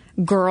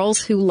girls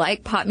who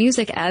like pop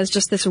music as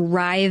just this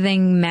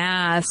writhing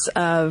mass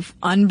of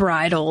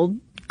unbridled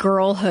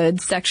girlhood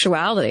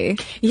sexuality.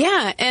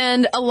 Yeah,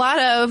 and a lot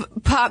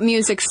of pop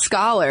music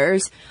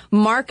scholars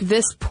mark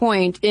this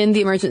point in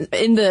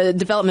the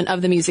development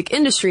of the music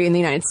industry in the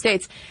United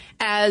States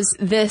as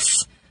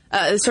this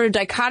sort of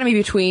dichotomy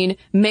between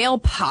male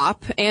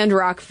pop and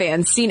rock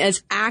fans seen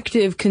as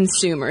active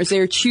consumers.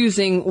 They're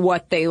choosing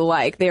what they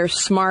like. They're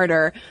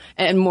smarter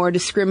and more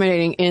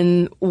discriminating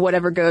in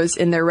whatever goes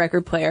in their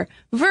record player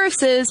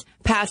versus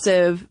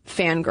passive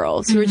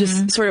fangirls who are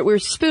just we're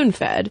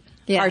spoon-fed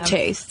our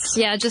tastes.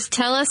 Yeah, just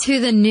tell us who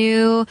the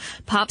new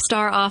pop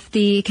star off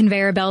the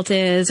conveyor belt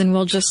is, and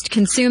we'll just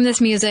consume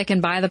this music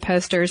and buy the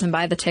posters and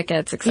buy the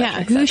tickets, etc.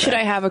 Yeah, who should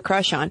I have a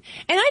crush on?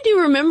 And I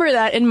do remember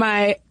that in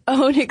my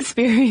own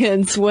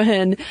experience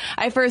when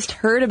I first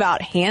heard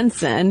about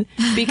Hanson,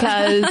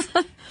 because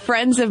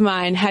friends of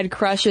mine had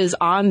crushes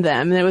on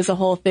them. And it was a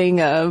whole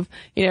thing of,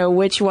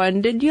 which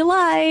one did you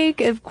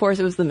like? Of course,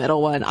 it was the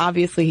middle one.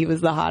 Obviously, he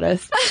was the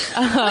hottest.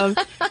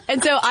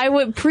 And so I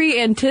would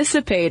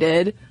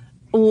pre-anticipated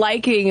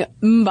liking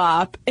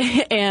Mbop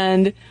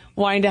and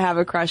wanting to have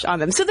a crush on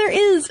them. So there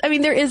is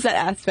that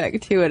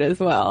aspect to it as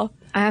well.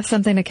 I have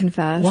something to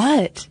confess.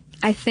 What?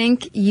 I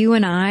think you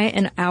and I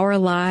in our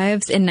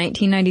lives in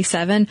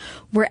 1997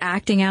 were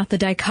acting out the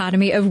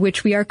dichotomy of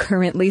which we are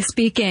currently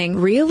speaking.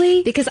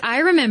 Really? Because I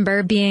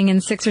remember being in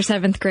 6th or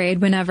 7th grade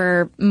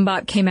whenever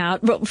Mbop came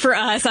out. Well, for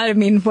us, I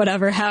mean,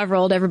 however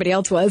old everybody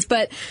else was,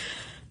 but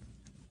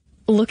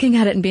looking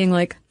at it and being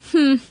like,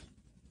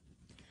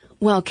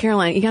 Well,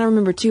 Caroline, you gotta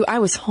remember too, I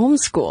was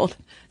homeschooled.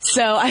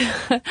 So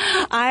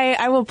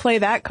I will play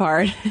that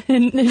card.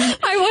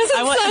 I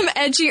wasn't some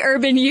edgy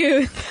urban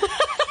youth.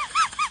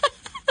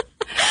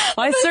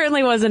 Well, I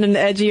certainly wasn't an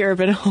edgy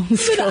urban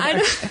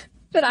homeschooler.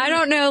 But I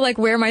don't know,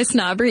 where my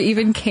snobbery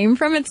even came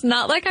from. It's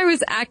not like I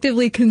was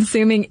actively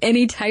consuming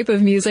any type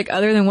of music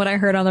other than what I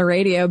heard on the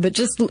radio, but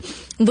just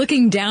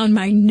looking down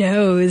my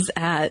nose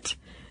at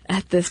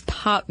this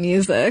pop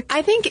music.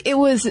 I think it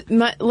was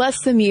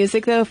less the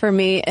music, though, for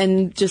me,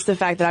 and just the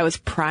fact that I was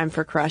primed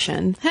for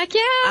crushing. Heck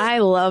yeah. I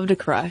loved a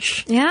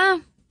crush. Yeah.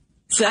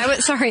 So,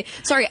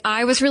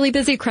 I was really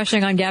busy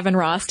crushing on Gavin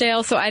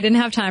Rossdale, so I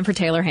didn't have time for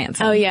Taylor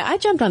Hanson. Oh yeah, I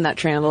jumped on that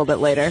train a little bit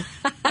later.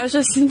 I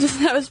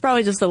was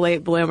probably just a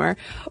late bloomer.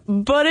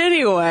 But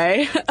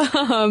anyway,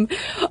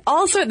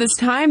 also at this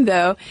time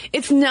though,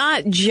 it's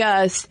not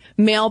just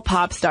male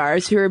pop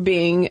stars who are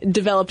being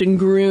developed and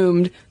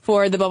groomed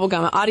for the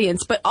bubblegum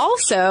audience, but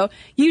also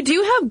you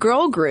do have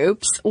girl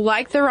groups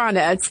like the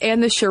Ronettes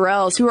and the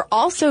Shirelles who are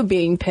also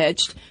being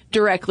pitched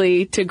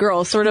directly to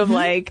girls, sort of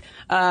like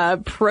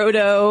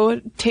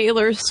proto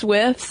Taylor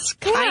Swift's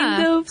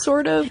kind of,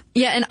 sort of.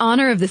 Yeah, in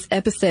honor of this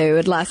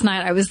episode, last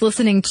night I was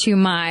listening to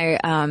my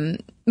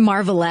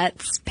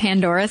Marvelettes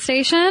Pandora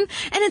station, and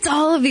it's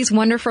all of these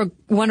wonderful,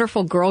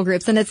 wonderful girl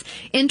groups. And it's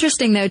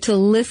interesting, though, to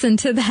listen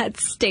to that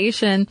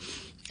station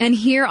and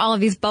hear all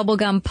of these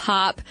bubblegum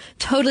pop,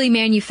 totally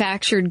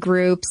manufactured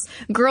groups,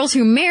 girls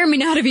who may or may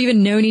not have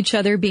even known each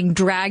other being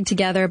dragged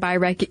together by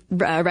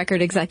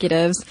record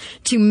executives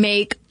to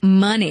make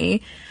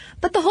money.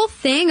 But the whole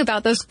thing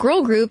about those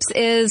girl groups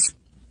is,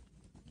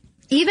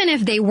 even if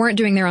they weren't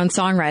doing their own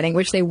songwriting,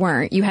 which they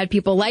weren't, you had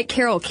people like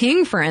Carole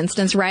King, for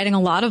instance, writing a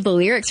lot of the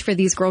lyrics for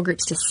these girl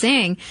groups to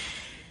sing.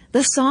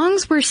 The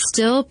songs were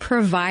still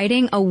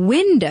providing a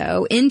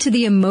window into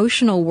the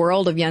emotional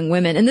world of young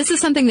women. And this is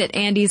something that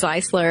Andy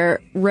Zeisler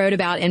wrote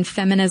about in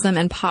Feminism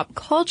and Pop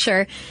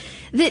Culture,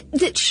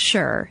 that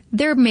sure,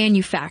 they're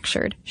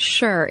manufactured.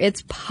 Sure,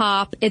 it's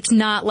pop. It's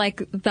not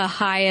like the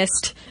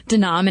highest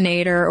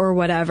denominator or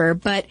whatever,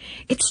 but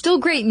it's still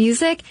great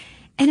music.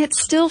 And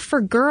it's still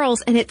for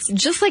girls, and it's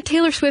just like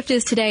Taylor Swift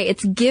is today.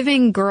 It's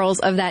giving girls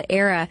of that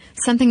era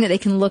something that they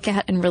can look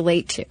at and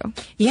relate to.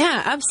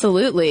 Yeah,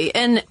 absolutely.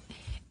 And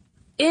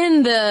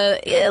in the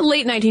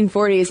late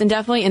 1940s and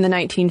definitely in the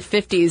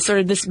 1950s, sort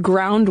of this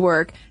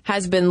groundwork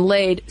has been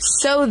laid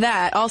so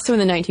that also in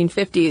the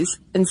 1950s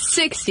and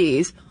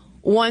 60s,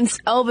 once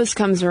Elvis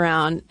comes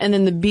around and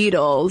then the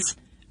Beatles,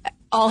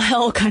 all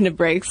hell kind of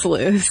breaks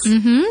loose,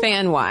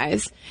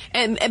 fan-wise.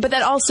 But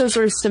that also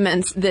sort of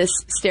cements this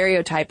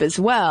stereotype as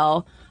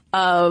well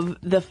of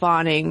the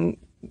fawning,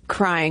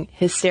 crying,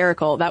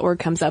 hysterical. That word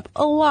comes up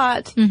a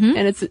lot,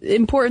 and it's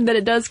important that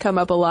it does come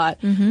up a lot.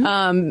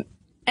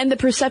 And the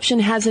perception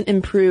hasn't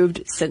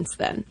improved since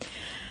then.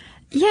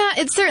 Yeah,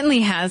 it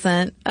certainly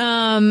hasn't.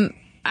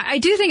 I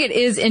do think it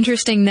is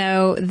interesting,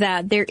 though,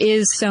 that there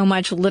is so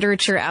much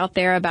literature out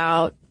there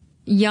about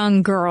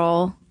young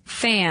girl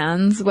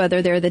fans,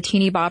 whether they're the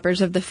teeny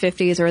boppers of the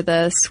 50s or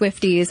the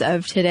Swifties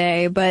of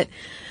today. But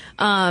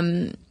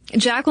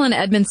Jacqueline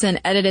Edmondson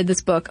edited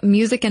this book,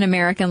 Music in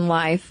American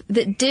Life,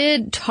 that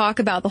did talk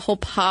about the whole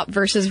pop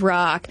versus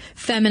rock,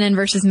 feminine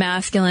versus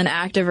masculine,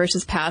 active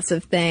versus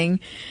passive thing,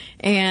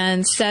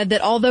 and said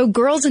that although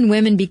girls and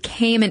women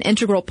became an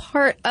integral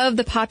part of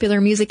the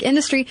popular music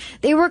industry,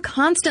 they were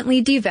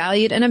constantly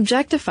devalued and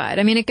objectified.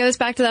 I mean, it goes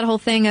back to that whole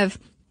thing of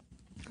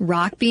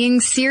rock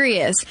being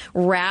serious,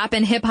 rap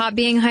and hip hop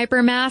being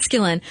hyper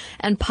masculine,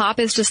 and pop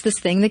is just this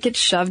thing that gets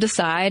shoved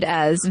aside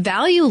as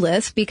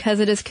valueless because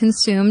it is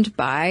consumed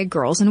by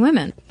girls and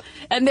women.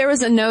 And there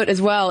was a note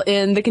as well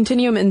in the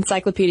Continuum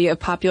Encyclopedia of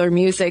Popular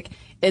Music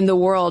in the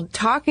World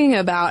talking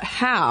about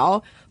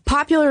how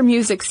popular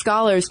music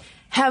scholars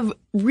have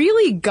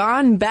really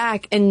gone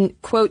back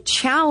and, quote,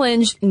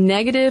 challenged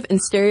negative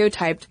and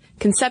stereotyped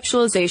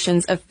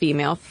conceptualizations of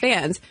female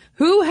fans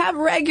who have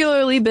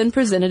regularly been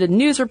presented in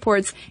news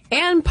reports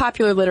and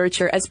popular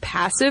literature as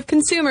passive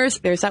consumers,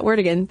 there's that word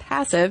again,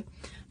 passive,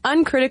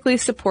 uncritically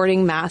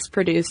supporting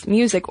mass-produced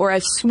music or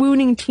as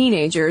swooning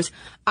teenagers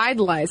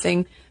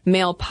idolizing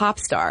male pop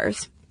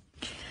stars.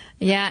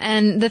 Yeah,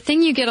 and the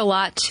thing you get a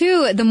lot,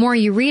 too, the more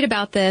you read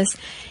about this,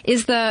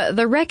 is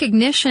the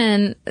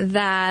recognition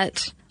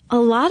that a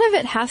lot of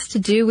it has to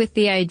do with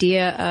the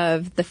idea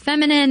of the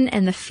feminine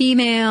and the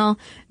female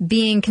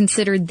being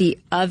considered the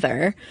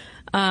other.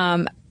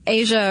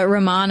 Asia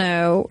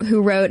Romano,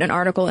 who wrote an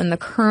article in The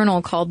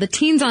Kernel called "The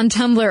Teens on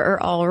Tumblr Are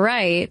All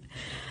Right,"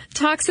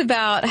 talks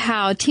about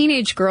how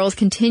teenage girls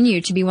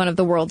continue to be one of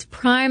the world's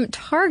prime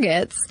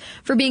targets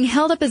for being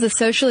held up as a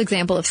social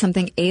example of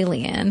something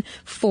alien,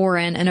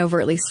 foreign, and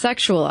overtly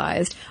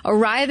sexualized, a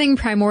writhing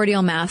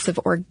primordial mass of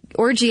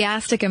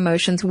orgiastic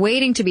emotions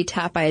waiting to be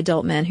tapped by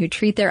adult men who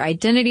treat their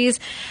identities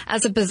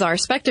as a bizarre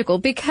spectacle.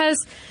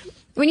 Because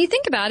when you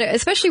think about it,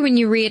 especially when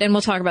you read, and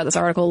we'll talk about this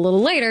article a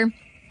little later,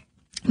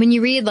 when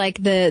you read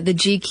like the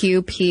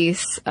GQ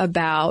piece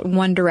about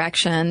One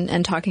Direction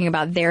and talking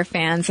about their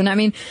fans, and I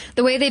mean,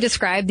 the way they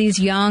describe these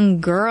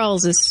young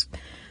girls is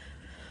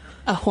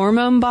a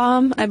hormone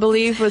bomb, I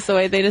believe, was the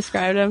way they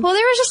described them. Well,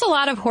 there was just a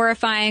lot of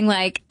horrifying,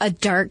 like a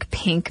dark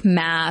pink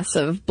mass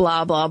of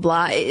blah, blah,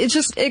 blah.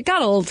 It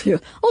got a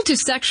little too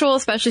sexual,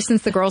 especially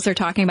since the girls they're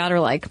talking about are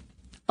like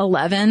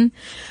 11.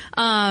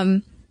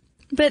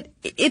 But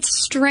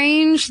it's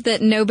strange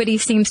that nobody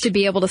seems to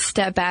be able to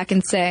step back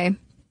and say,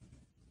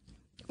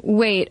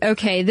 wait,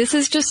 okay, this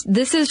is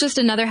just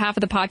another half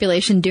of the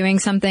population doing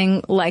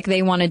something like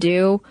they want to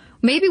do.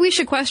 Maybe we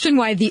should question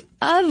why the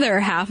other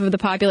half of the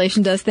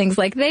population does things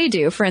like they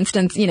do. For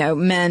instance,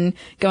 men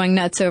going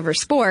nuts over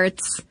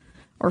sports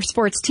or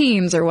sports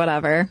teams or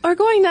whatever. Or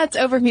going nuts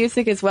over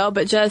music as well,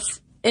 but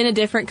just in a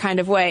different kind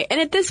of way.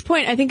 And at this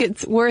point, I think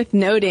it's worth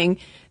noting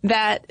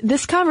that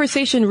this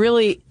conversation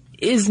really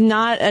is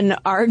not an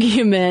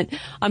argument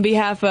on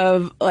behalf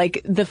of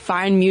like the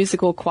fine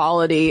musical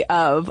quality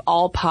of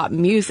all pop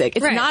music.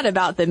 It's not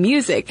about the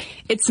music.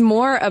 It's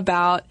more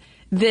about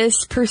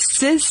this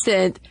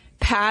persistent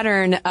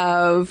pattern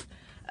of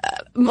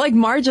like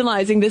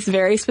marginalizing this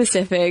very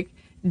specific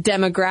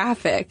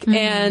demographic. Mm-hmm.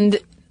 And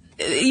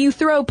you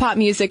throw pop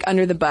music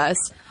under the bus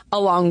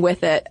along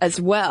with it as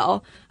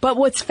well. But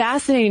what's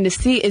fascinating to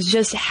see is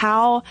just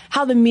how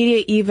the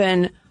media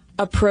even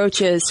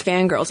approaches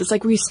fangirls. It's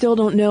like we still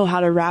don't know how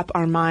to wrap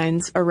our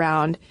minds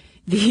around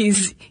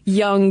these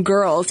young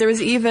girls. There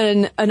was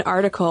even an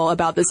article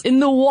about this in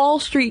the Wall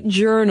Street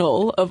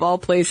Journal, of all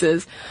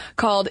places,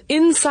 called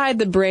 "Inside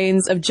the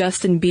Brains of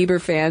Justin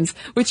Bieber Fans,"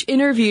 which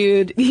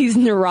interviewed these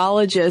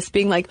neurologists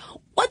being like,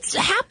 what's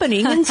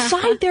happening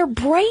inside their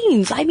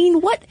brains? I mean,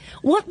 what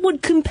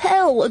would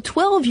compel a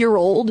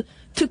 12-year-old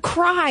to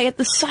cry at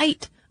the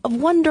sight of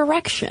One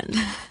Direction?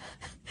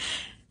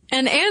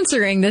 And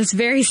answering this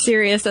very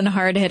serious and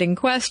hard-hitting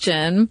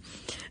question,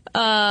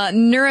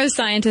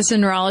 neuroscientists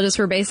and neurologists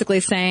were basically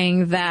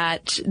saying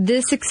that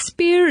this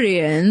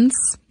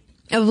experience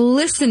of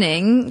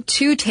listening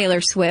to Taylor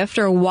Swift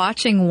or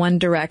watching One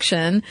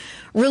Direction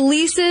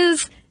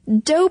releases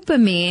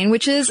dopamine,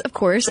 which is, of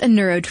course, a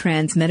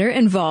neurotransmitter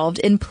involved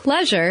in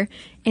pleasure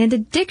and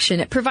addiction.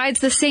 It provides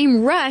the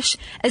same rush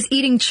as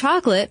eating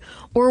chocolate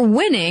or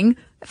winning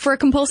for a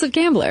compulsive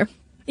gambler.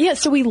 Yeah,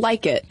 so we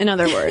like it, in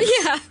other words.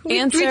 Yeah, we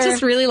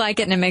just really like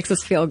it, and it makes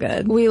us feel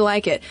good. We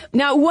like it.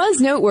 Now, it was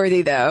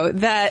noteworthy, though,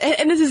 that,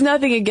 and this is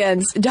nothing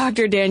against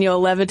Dr.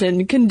 Daniel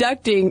Levitin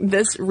conducting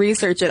this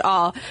research at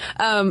all,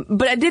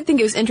 but I did think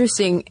it was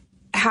interesting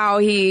how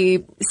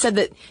he said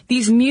that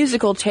these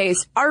musical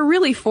tastes are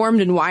really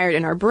formed and wired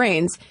in our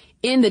brains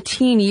in the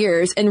teen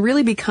years and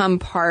really become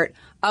part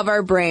of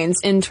our brain's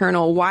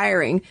internal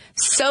wiring,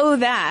 so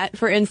that,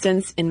 for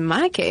instance, in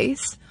my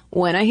case,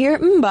 when I hear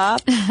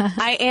MMMBop,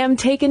 I am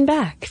taken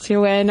back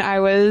to when I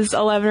was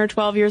 11 or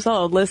 12 years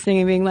old, listening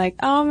and being like,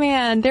 oh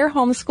man, they're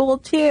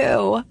homeschooled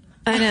too.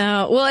 I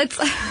know. Well, it's...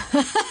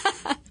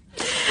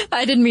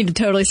 I didn't mean to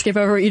totally skip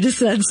over what you just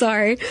said.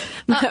 Sorry.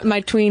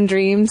 My tween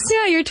dreams.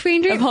 Yeah, your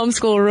tween dreams. Of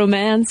homeschool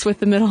romance with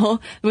the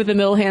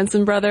middle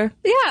handsome brother.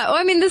 Yeah. Well,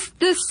 I mean,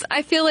 this,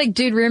 I feel like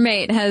Dude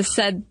Roommate has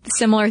said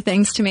similar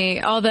things to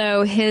me,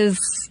 although his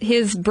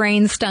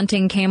brain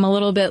stunting came a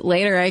little bit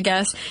later, I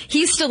guess.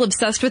 He's still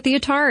obsessed with the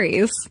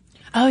Ataris.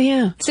 Oh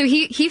yeah. So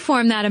he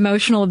formed that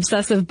emotional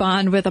obsessive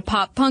bond with a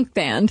pop punk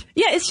band.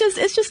 Yeah, it's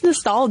just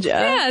nostalgia.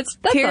 Yeah, that's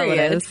all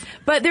it is.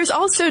 But there's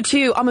also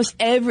too almost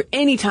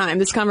any time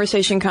this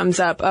conversation comes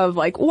up of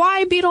like,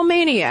 why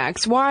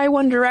Beatlemaniacs? Why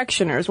One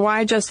Directioners?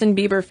 Why Justin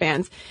Bieber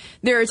fans?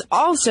 There's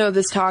also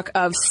this talk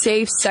of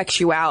safe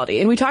sexuality.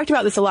 And we talked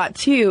about this a lot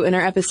too in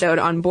our episode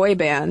on boy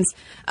bands.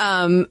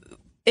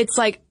 It's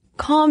like,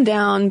 calm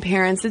down,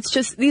 parents.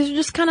 These are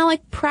just kind of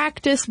like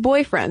practice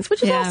boyfriends,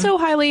 which is also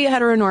highly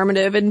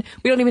heteronormative, and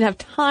we don't even have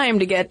time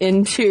to get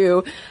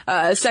into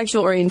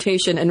sexual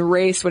orientation and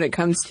race when it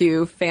comes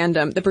to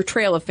fandom, the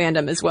portrayal of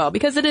fandom as well,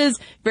 because it is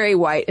very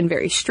white and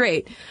very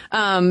straight.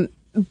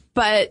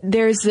 But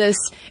there's this,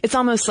 it's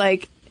almost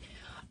like,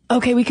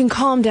 okay, we can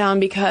calm down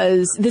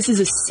because this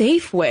is a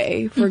safe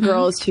way for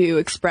girls to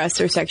express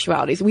their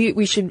sexualities.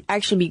 We should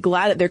actually be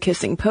glad that they're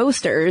kissing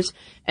posters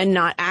and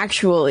not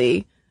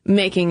actually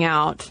making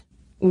out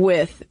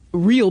with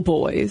real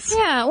boys.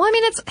 Yeah, well, I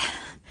mean, it's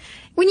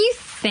when you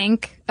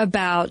think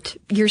about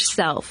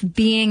yourself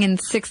being in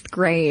 6th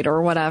grade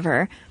or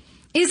whatever,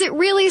 is it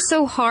really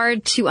so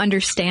hard to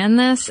understand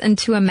this and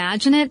to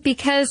imagine it?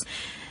 Because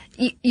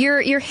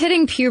you're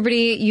hitting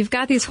puberty, you've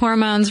got these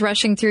hormones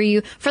rushing through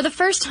you. For the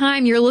first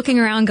time, you're looking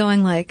around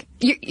going like,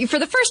 for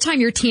the first time,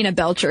 you're Tina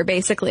Belcher,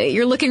 basically.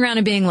 You're looking around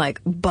and being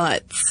like,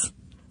 butts.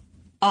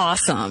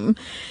 Awesome.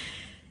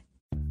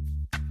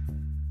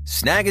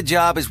 Snag a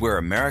Job is where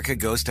America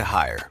goes to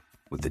hire,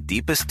 with the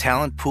deepest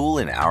talent pool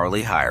in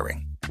hourly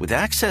hiring. With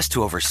access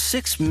to over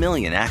 6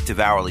 million active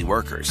hourly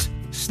workers,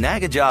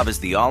 Snag a Job is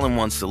the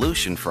all-in-one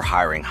solution for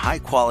hiring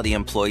high-quality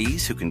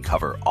employees who can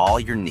cover all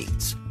your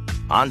needs.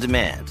 On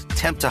demand,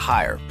 temp to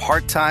hire,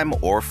 part-time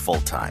or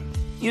full-time.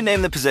 You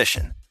name the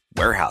position.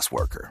 Warehouse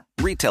worker,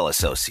 retail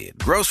associate,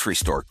 grocery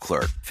store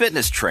clerk,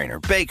 fitness trainer,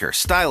 baker,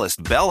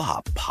 stylist,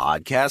 bellhop,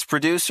 podcast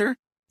producer.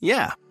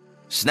 Yeah,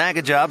 Snag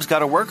a Job's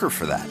got a worker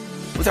for that.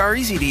 With our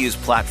easy-to-use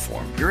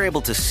platform, you're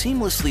able to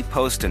seamlessly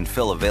post and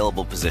fill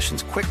available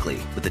positions quickly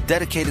with a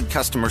dedicated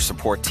customer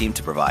support team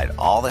to provide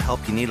all the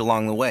help you need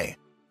along the way.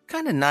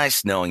 Kind of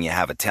nice knowing you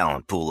have a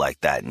talent pool like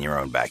that in your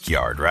own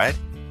backyard, right?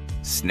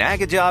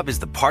 Snag a Job is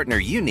the partner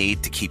you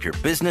need to keep your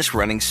business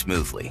running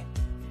smoothly.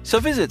 So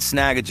visit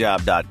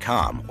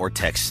snagajob.com or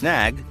text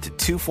SNAG to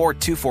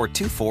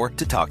 242424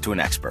 to talk to an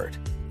expert.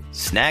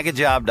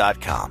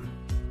 Snagajob.com,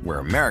 where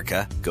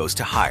America goes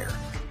to hire.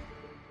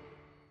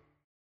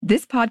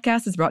 This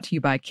podcast is brought to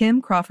you by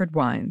Kim Crawford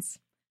Wines.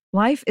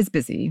 Life is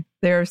busy.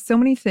 There are so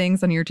many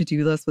things on your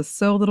to-do list with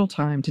so little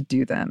time to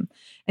do them.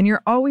 And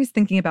you're always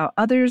thinking about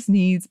others'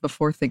 needs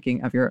before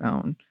thinking of your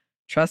own.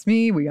 Trust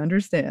me, we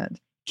understand.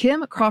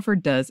 Kim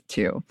Crawford does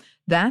too.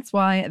 That's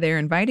why they're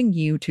inviting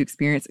you to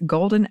experience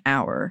Golden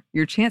Hour,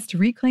 your chance to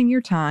reclaim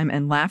your time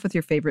and laugh with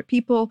your favorite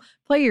people,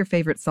 play your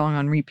favorite song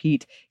on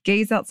repeat,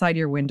 gaze outside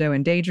your window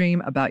and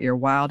daydream about your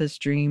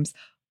wildest dreams,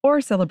 or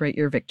celebrate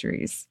your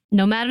victories.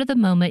 No matter the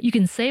moment, you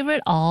can savor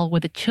it all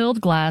with a chilled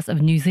glass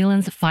of New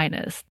Zealand's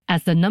finest.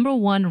 As the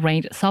 #1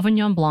 ranked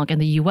Sauvignon Blanc in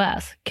the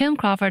U.S., Kim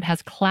Crawford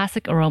has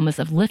classic aromas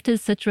of lifted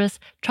citrus,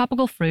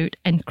 tropical fruit,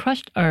 and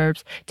crushed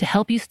herbs to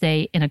help you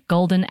stay in a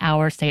golden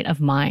hour state of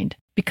mind.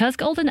 Because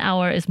golden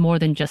hour is more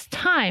than just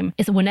time,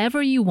 it's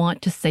whenever you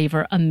want to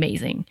savor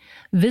amazing.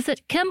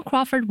 Visit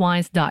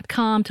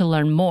KimCrawfordWines.com to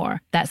learn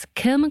more. That's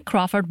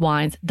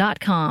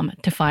KimCrawfordWines.com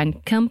to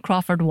find Kim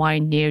Crawford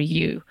wine near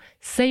you.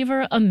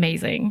 Savor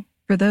amazing.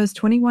 For those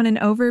 21 and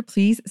over,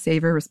 please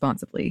savor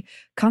responsibly.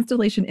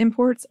 Constellation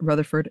Imports,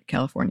 Rutherford,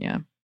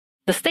 California.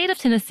 The state of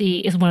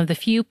Tennessee is one of the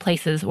few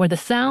places where the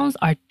sounds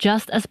are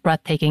just as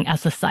breathtaking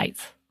as the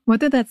sights.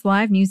 Whether that's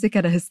live music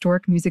at a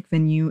historic music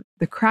venue,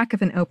 the crack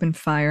of an open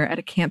fire at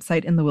a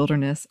campsite in the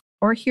wilderness,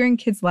 or hearing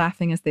kids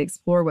laughing as they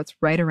explore what's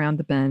right around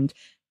the bend,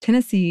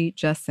 Tennessee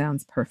just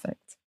sounds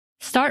perfect.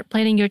 Start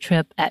planning your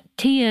trip at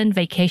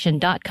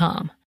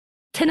tnvacation.com.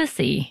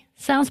 Tennessee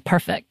sounds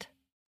perfect.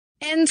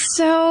 And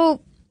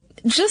so,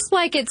 just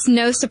like it's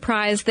no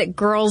surprise that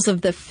girls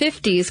of the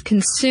 50s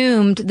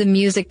consumed the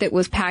music that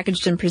was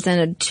packaged and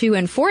presented to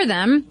and for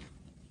them,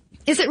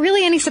 is it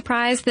really any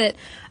surprise that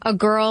a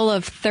girl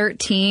of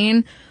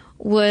 13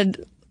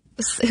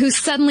 who's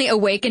suddenly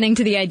awakening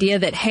to the idea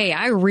that, hey,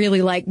 I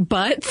really like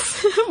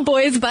butts,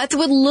 boys' butts,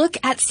 would look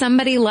at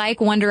somebody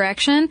like One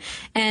Direction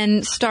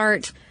and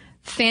start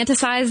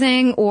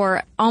fantasizing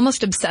or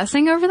almost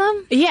obsessing over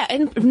them? Yeah,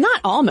 and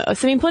not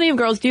almost. I mean, plenty of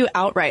girls do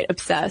outright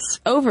obsess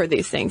over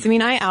these things. I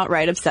mean, I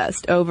outright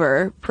obsessed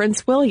over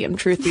Prince William,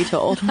 truth be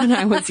told, when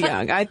I was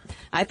young. I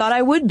thought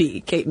I would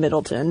be Kate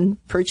Middleton,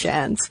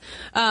 perchance.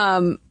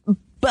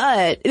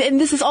 But, and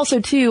this is also,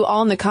 too,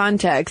 all in the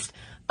context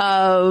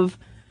of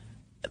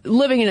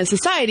living in a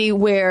society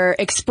where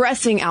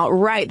expressing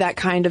outright that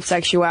kind of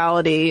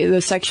sexuality,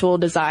 the sexual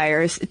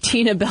desires,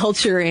 Tina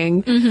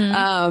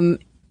Belchering,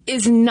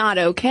 is not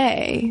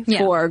okay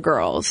for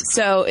girls.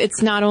 So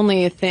it's not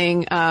only a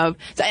thing of,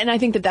 and I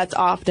think that that's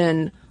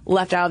often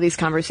left out of these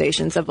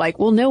conversations of like,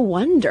 well, no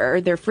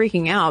wonder they're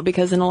freaking out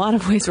because in a lot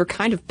of ways we're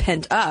kind of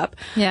pent up.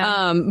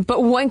 Yeah.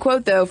 But one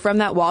quote though from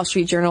that Wall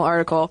Street Journal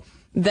article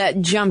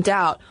that jumped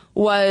out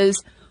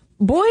was,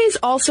 boys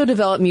also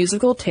develop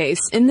musical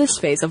tastes in this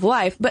phase of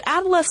life, but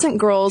adolescent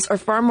girls are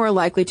far more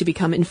likely to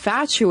become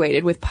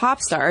infatuated with pop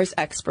stars,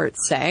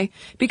 experts say,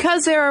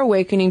 because they are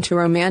awakening to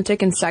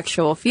romantic and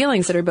sexual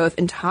feelings that are both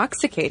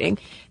intoxicating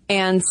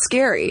and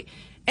scary.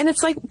 And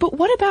it's like, but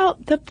what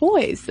about the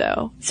boys,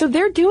 though? So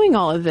they're doing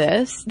all of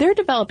this. They're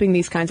developing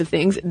these kinds of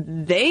things.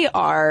 They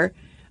are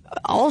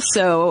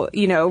also,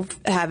 you know,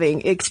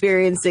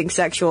 experiencing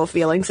sexual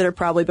feelings that are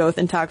probably both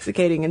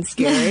intoxicating and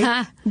scary.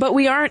 But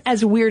we aren't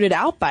as weirded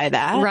out by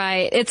that.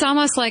 Right. It's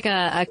almost like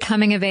a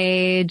coming of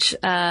age,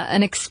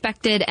 an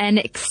expected and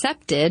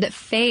accepted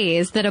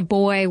phase that a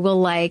boy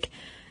will like,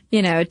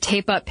 you know,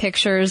 tape up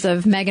pictures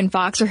of Megan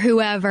Fox or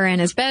whoever in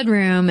his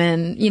bedroom.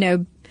 And, you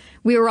know,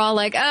 we were all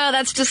like, oh,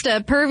 that's just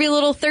a pervy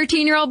little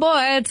 13-year-old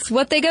boy. It's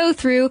what they go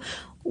through.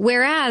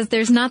 Whereas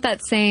there's not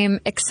that same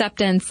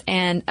acceptance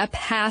and a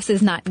pass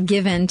is not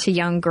given to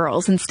young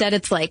girls. Instead,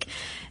 it's like,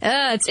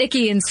 it's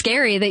icky and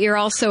scary that you're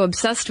all so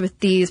obsessed with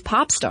these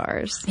pop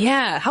stars.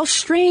 Yeah, how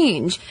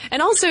strange.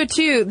 And also,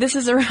 too, this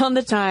is around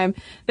the time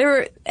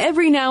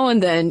every now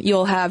and then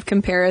you'll have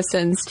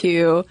comparisons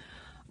to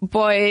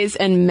boys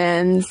and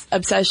men's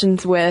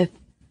obsessions with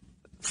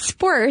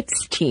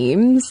sports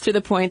teams to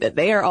the point that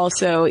they are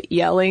also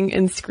yelling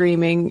and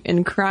screaming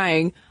and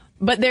crying.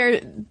 But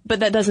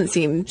that doesn't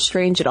seem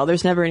strange at all.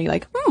 There's never any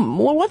like,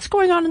 well, what's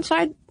going on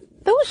inside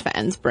those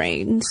fans'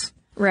 brains?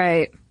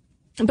 Right.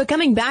 But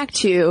coming back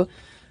to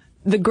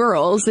the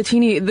girls,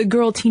 the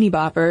girl teeny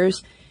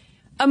boppers,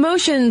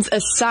 emotions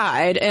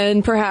aside,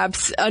 and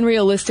perhaps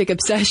unrealistic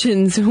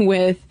obsessions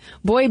with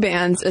boy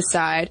bands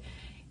aside,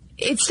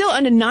 it's still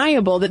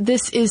undeniable that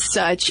this is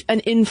such an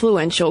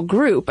influential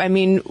group. I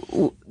mean,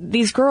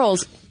 these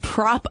girls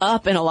prop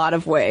up in a lot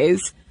of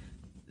ways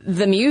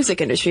the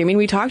music industry. I mean,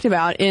 we talked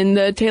about in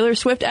the Taylor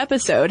Swift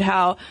episode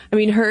how, I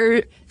mean,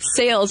 her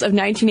sales of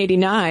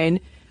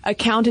 1989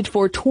 accounted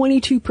for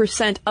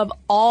 22% of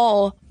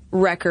all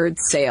record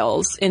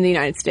sales in the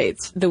United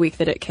States the week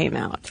that it came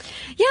out.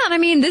 Yeah, and I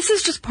mean, this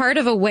is just part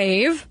of a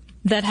wave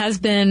that has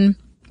been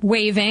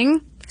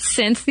waving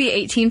since the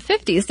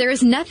 1850s. There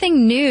is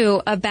nothing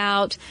new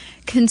about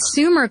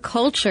consumer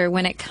culture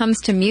when it comes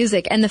to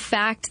music, and the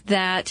fact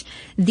that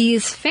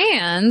these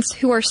fans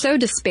who are so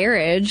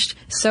disparaged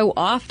so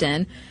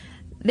often,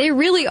 they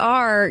really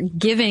are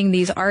giving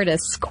these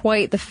artists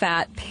quite the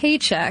fat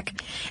paycheck.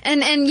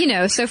 And you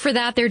know, so for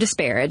that they're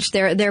disparaged.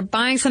 They're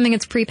buying something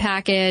that's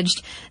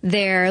prepackaged.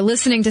 They're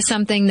listening to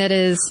something that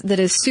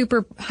is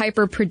super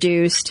hyper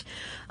produced.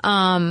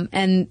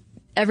 And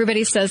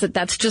everybody says that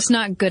that's just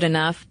not good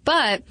enough.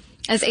 But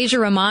as Asia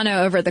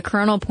Romano over at The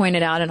Kernel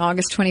pointed out in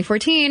August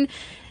 2014,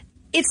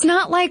 it's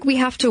not like we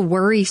have to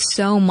worry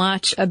so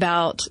much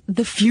about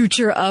the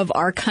future of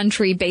our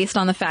country based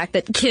on the fact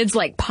that kids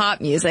like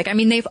pop music. I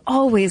mean, they've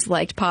always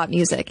liked pop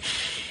music.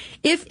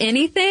 If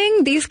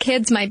anything, these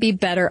kids might be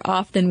better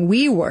off than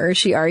we were,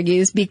 she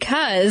argues,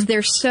 because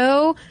they're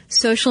so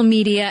social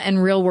media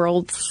and real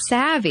world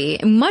savvy,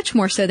 much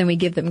more so than we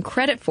give them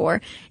credit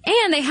for.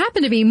 And they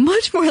happen to be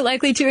much more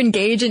likely to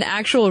engage in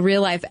actual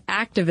real life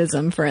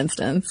activism, for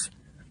instance.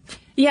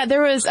 Yeah,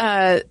 there was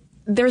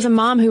a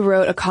mom who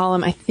wrote a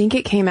column, I think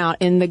it came out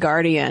in The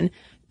Guardian,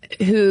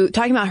 who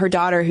talking about her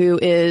daughter who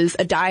is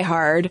a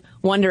diehard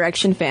One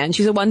Direction fan.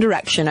 She's a One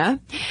Directioner.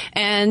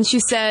 And she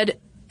said,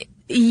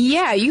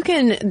 yeah, you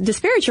can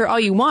disparage her all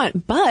you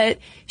want, but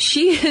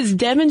she has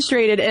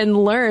demonstrated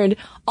and learned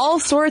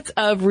all sorts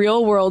of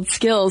real world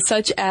skills,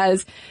 such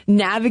as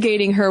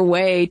navigating her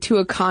way to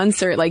a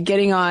concert, like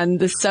getting on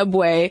the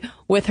subway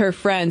with her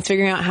friends,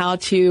 figuring out how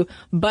to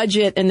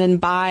budget and then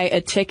buy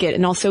a ticket,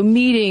 and also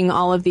meeting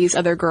all of these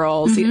other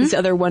girls, these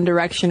other One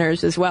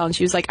Directioners as well. And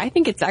she was like, I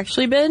think it's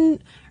actually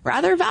been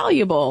rather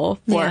valuable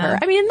for her.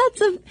 I mean,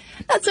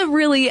 that's a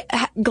really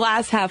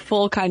glass half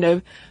full kind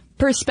of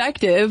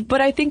perspective, but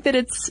I think that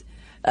it's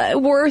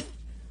worth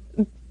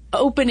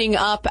opening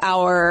up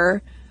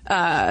our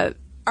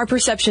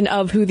perception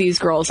of who these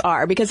girls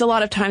are, because a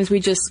lot of times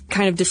we just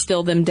kind of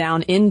distill them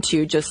down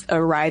into just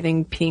a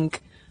writhing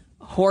pink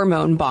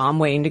hormone bomb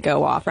waiting to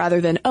go off,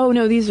 rather than, oh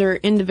no, these are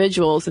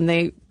individuals and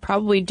they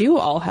probably do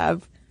all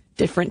have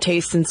different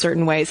tastes in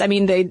certain ways. I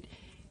mean, they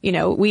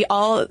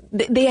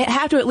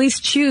have to at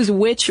least choose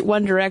which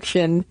One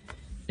Direction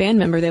band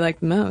member they like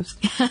the most.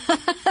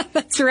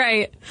 That's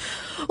right.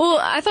 Well,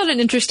 I thought an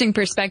interesting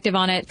perspective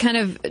on it, kind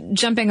of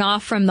jumping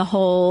off from the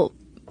whole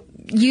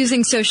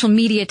using social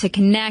media to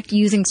connect,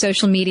 using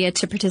social media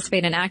to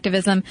participate in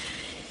activism.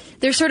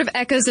 There's sort of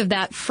echoes of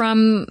that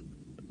from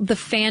the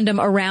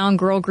fandom around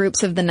girl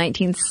groups of the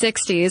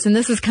 1960s. And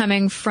this is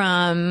coming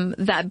from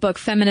that book,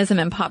 Feminism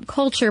and Pop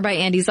Culture by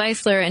Andy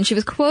Zeisler. And she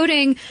was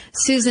quoting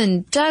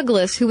Susan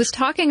Douglas, who was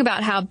talking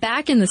about how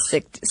back in the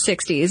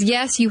 60s,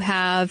 yes, you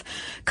have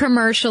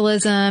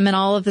commercialism and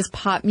all of this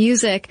pop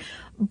music,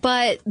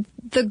 but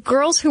the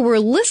girls who were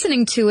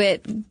listening to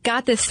it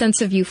got this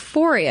sense of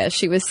euphoria,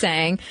 she was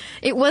saying.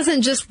 It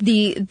wasn't just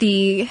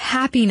the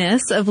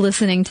happiness of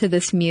listening to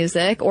this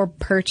music or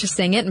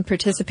purchasing it and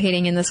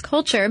participating in this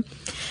culture.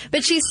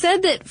 But she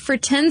said that for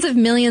tens of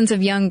millions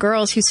of young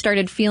girls who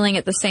started feeling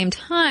at the same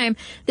time,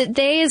 that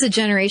they as a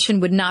generation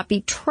would not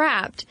be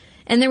trapped.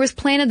 And there was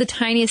planted the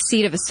tiniest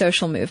seed of a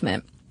social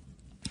movement.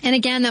 And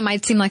again, that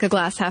might seem like a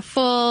glass half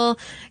full,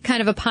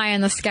 kind of a pie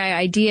in the sky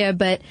idea.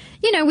 But,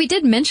 you know, we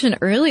did mention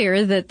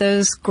earlier that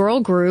those girl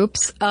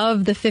groups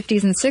of the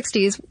 50s and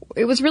 60s,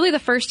 it was really the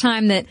first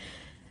time that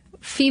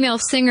female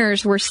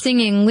singers were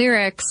singing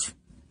lyrics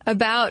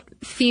about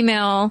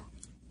female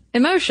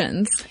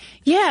emotions.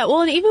 Yeah,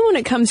 well, and even when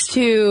it comes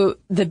to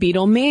the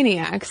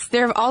Beatlemaniacs,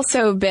 there have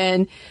also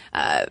been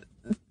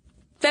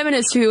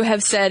feminists who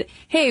have said,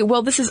 hey,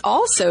 well, this is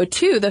also,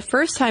 too, the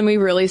first time we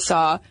really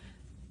saw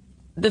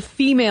the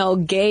female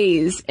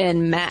gaze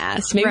en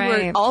masse. Maybe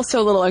we're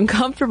also a little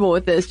uncomfortable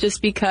with this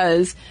just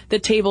because the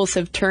tables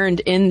have turned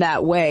in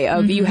that way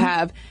of you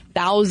have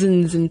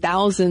thousands and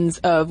thousands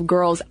of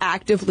girls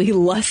actively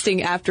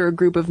lusting after a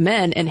group of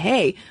men. And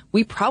hey,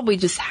 we probably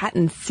just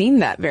hadn't seen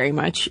that very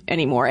much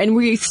anymore. And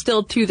we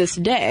still to this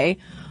day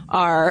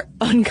are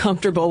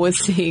uncomfortable with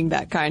seeing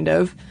that kind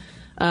of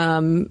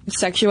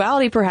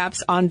sexuality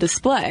perhaps on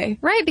display.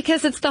 Right,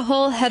 because it's the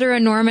whole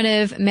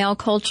heteronormative male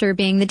culture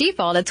being the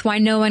default. It's why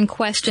no one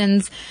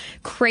questions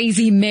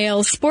crazy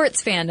male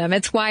sports fandom.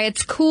 It's why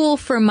it's cool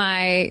for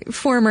my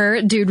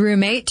former dude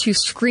roommate to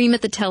scream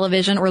at the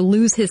television or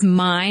lose his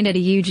mind at a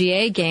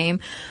UGA game,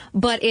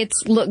 but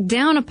it's looked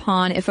down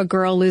upon if a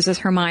girl loses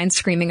her mind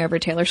screaming over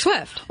Taylor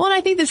Swift. Well, and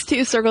I think this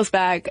too circles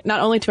back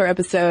not only to our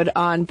episode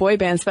on boy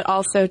bands, but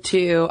also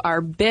to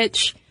our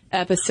bitch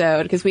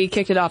episode, because we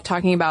kicked it off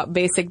talking about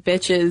basic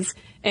bitches,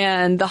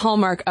 and the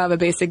hallmark of a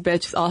basic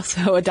bitch is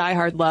also a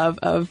diehard love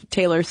of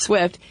Taylor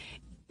Swift,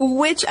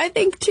 which I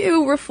think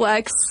too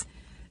reflects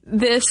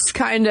this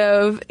kind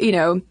of,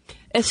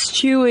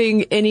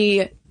 eschewing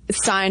any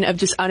sign of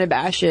just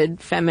unabashed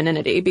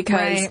femininity,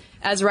 because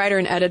as writer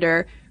and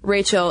editor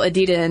Rachel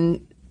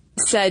Adidin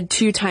said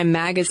to Time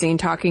Magazine,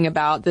 talking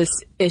about this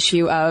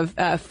issue of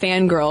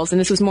fangirls,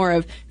 and this was more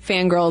of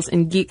fangirls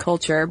in geek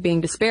culture being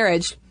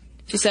disparaged.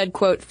 She said,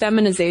 quote,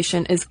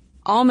 "Feminization is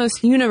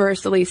almost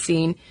universally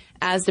seen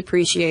as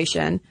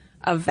depreciation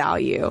of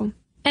value."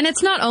 And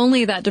it's not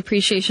only that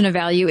depreciation of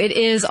value, it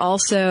is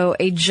also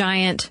a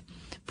giant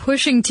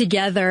pushing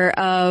together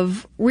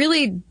of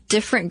really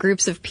different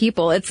groups of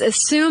people. It's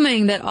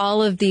assuming that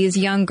all of these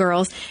young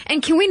girls,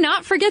 and can we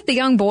not forget the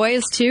young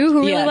boys too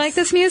who really like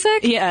this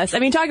music? Yes. I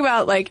mean, talk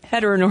about like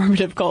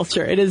heteronormative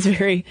culture. It is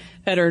very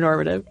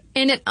heteronormative.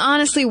 And it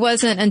honestly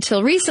wasn't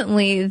until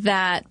recently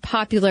that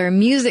popular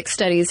music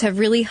studies have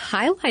really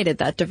highlighted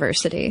that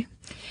diversity.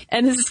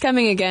 And this is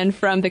coming again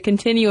from the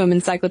Continuum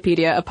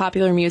Encyclopedia of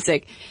Popular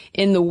Music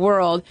in the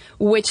World,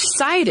 which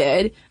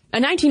cited a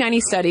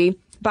 1990 study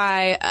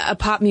by a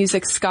pop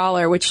music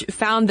scholar, which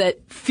found that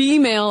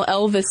female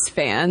Elvis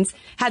fans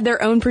had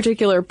their own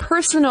particular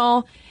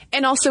personal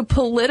and also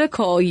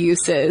political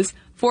uses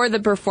for the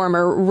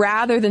performer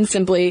rather than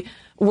simply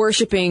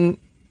worshiping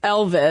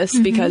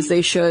Elvis because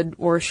they should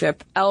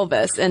worship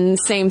Elvis. And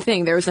same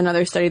thing, there was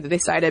another study that they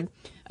cited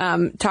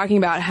talking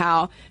about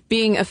how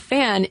being a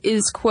fan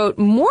is, quote,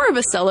 more of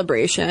a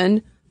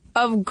celebration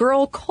of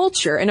girl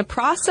culture and a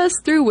process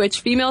through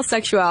which female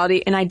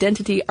sexuality and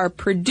identity are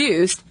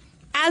produced,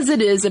 as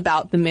it is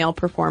about the male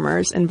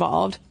performers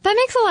involved. That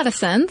makes a lot of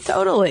sense.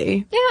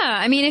 Totally. Yeah.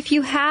 I mean, if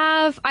you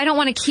have, I don't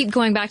want to keep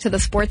going back to the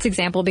sports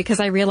example because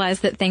I realize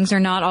that things are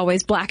not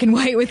always black and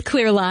white with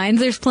clear lines.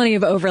 There's plenty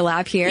of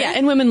overlap here. Yeah.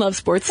 And women love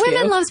sports too.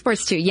 Women love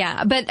sports too.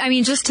 Yeah. But I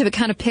mean, just to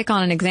kind of pick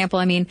on an example,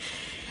 I mean,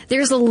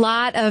 there's a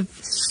lot of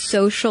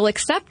social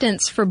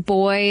acceptance for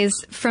boys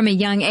from a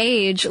young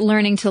age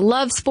learning to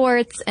love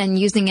sports and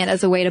using it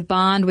as a way to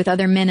bond with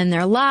other men in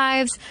their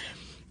lives,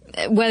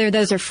 whether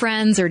those are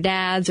friends or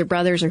dads or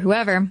brothers or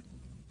whoever.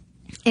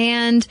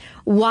 And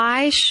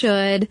why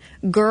should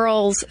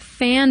girls'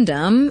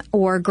 fandom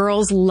or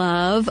girls'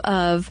 love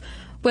of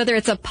whether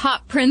it's a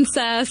pop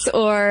princess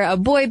or a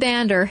boy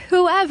band or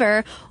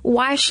whoever,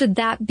 why should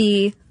that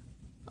be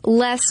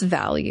less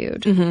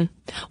valued?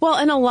 Well,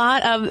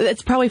 and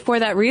it's probably for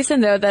that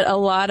reason, though, that a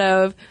lot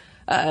of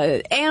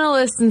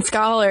analysts and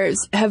scholars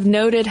have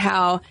noted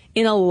how,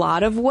 in a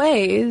lot of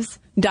ways,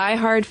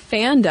 diehard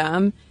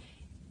fandom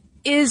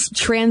is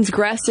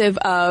transgressive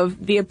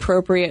of the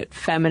appropriate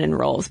feminine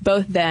roles,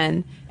 both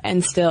then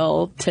and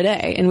still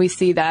today. And we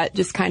see that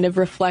just kind of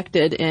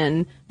reflected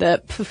in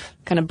the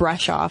kind of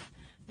brush off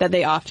that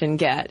they often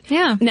get.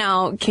 Yeah.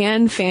 Now,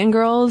 can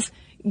fangirls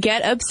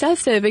get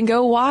obsessive and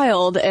go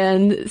wild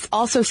and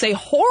also say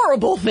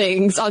horrible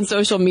things on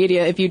social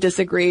media if you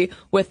disagree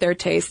with their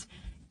taste?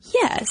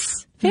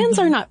 Yes. Fans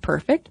are not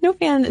perfect. No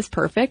fan is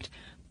perfect.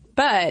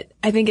 But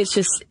I think it's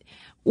just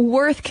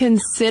worth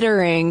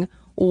considering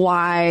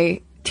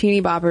why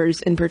teeny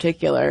boppers in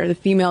particular, the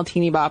female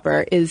teeny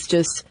bopper, is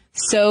just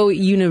so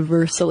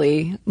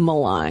universally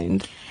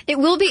maligned. It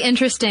will be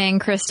interesting,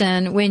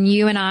 Kristen, when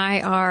you and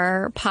I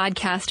are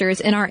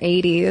podcasters in our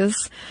 80s,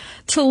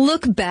 to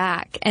look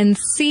back and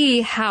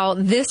see how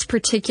this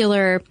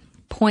particular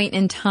point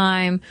in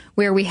time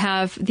where we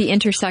have the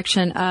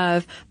intersection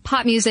of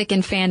pop music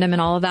and fandom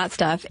and all of that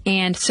stuff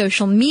and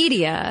social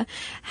media,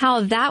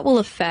 how that will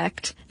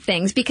affect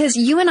things. Because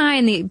you and I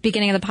in the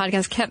beginning of the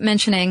podcast kept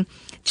mentioning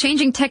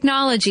changing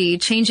technology,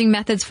 changing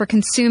methods for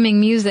consuming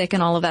music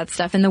and all of that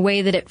stuff, and the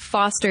way that it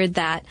fostered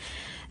that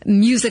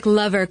music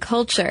lover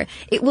culture.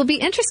 It will be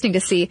interesting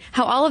to see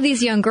how all of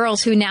these young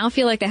girls who now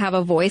feel like they have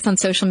a voice on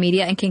social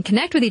media and can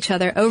connect with each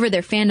other over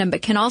their fandom,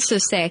 but can also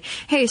say,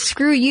 hey,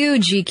 screw you,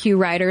 GQ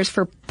writers,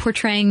 for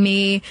portraying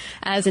me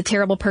as a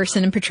terrible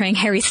person and portraying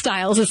Harry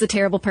Styles as a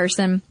terrible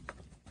person.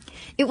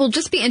 It will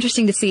just be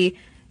interesting to see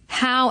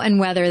how and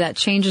whether that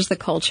changes the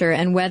culture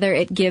and whether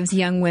it gives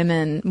young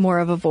women more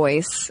of a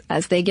voice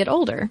as they get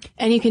older.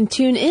 And you can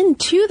tune in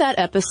to that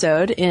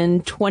episode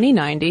in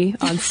 2090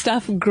 on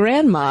Stuff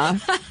Grandma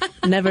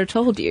Never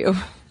Told You.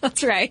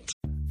 That's right.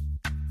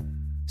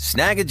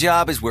 Snag a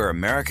Job is where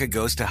America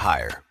goes to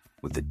hire,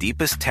 with the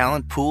deepest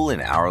talent pool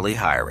in hourly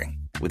hiring.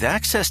 With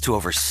access to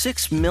over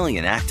 6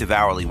 million active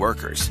hourly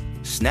workers,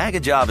 Snag a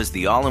Job is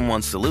the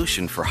all-in-one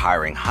solution for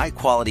hiring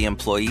high-quality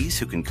employees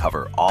who can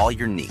cover all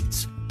your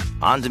needs.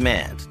 On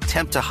demand,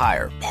 temp to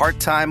hire,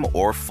 part-time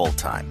or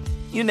full-time.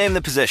 You name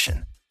the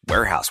position.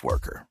 Warehouse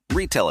worker,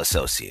 retail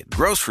associate,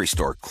 grocery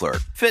store clerk,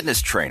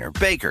 fitness trainer,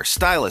 baker,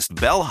 stylist,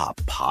 bellhop,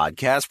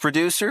 podcast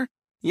producer.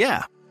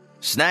 Yeah,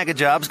 Snag a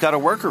Job's got a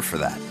worker for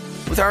that.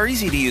 With our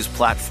easy-to-use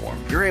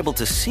platform, you're able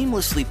to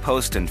seamlessly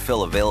post and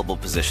fill available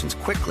positions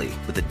quickly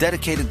with a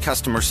dedicated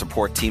customer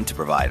support team to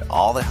provide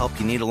all the help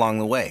you need along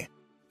the way.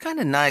 Kind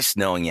of nice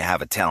knowing you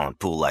have a talent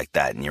pool like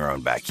that in your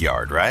own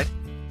backyard, right?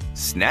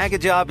 Snag a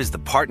Job is the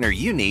partner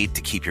you need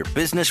to keep your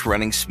business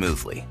running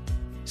smoothly.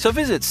 So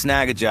visit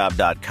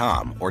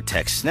snagajob.com or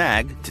text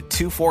SNAG to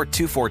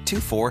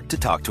 242424 to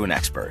talk to an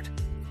expert.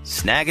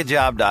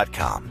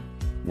 Snagajob.com,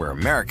 where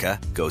America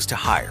goes to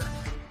hire.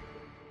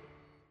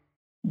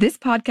 This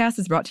podcast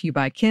is brought to you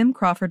by Kim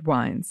Crawford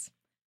Wines.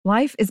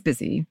 Life is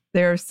busy.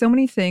 There are so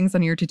many things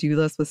on your to-do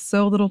list with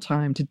so little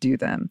time to do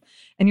them.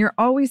 And you're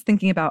always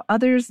thinking about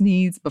others'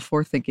 needs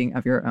before thinking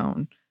of your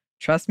own.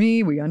 Trust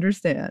me, we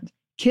understand.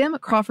 Kim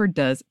Crawford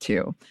does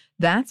too.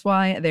 That's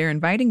why they're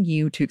inviting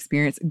you to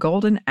experience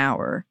Golden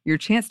Hour, your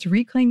chance to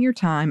reclaim your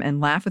time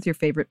and laugh with your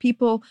favorite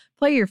people,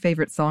 play your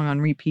favorite song on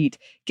repeat,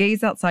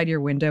 gaze outside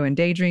your window and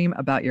daydream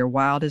about your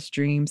wildest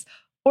dreams,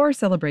 or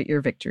celebrate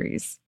your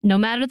victories. No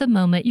matter the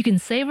moment, you can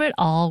savor it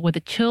all with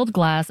a chilled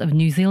glass of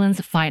New Zealand's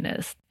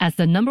finest. As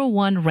the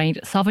 #1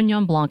 ranked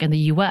Sauvignon Blanc in the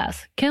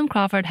U.S., Kim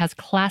Crawford has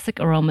classic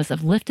aromas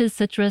of lifted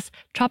citrus,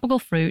 tropical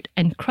fruit,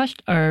 and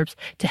crushed herbs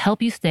to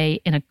help you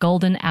stay in a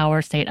golden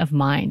hour state of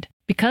mind.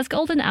 Because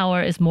golden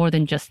hour is more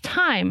than just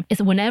time,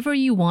 it's whenever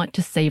you want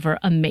to savor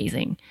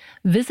amazing.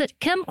 Visit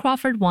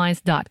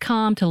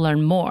KimCrawfordWines.com to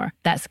learn more.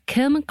 That's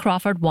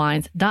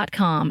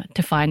KimCrawfordWines.com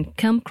to find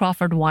Kim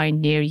Crawford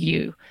wine near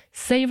you.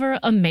 Savor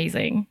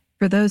amazing.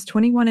 For those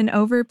 21 and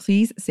over,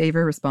 please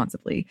savor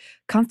responsibly.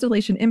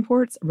 Constellation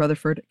Imports,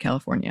 Rutherford,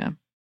 California.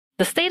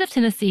 The state of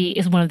Tennessee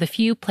is one of the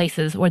few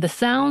places where the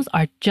sounds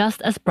are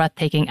just as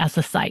breathtaking as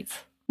the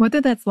sights.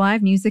 Whether that's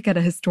live music at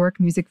a historic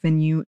music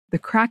venue, the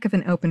crack of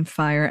an open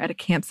fire at a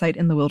campsite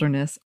in the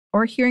wilderness,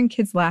 or hearing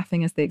kids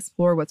laughing as they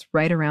explore what's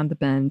right around the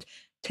bend,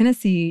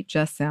 Tennessee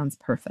just sounds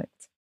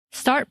perfect.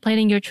 Start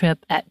planning your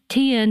trip at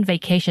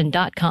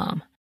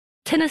tnvacation.com.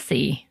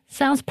 Tennessee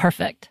sounds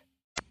perfect.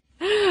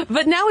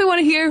 But now we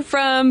want to hear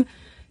from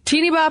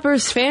Teeny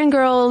Boppers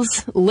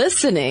fangirls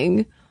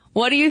listening.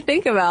 What do you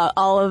think about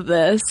all of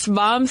this?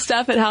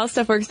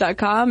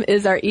 momstuff@howstuffworks.com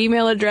is our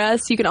email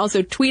address. You can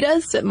also tweet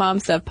us at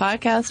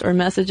momstuffpodcast or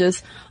message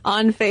us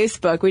on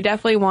Facebook. We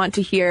definitely want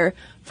to hear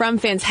from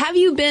fans. Have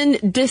you been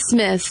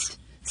dismissed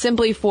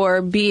simply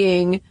for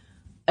being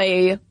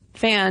a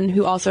fan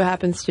who also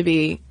happens to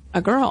be a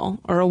girl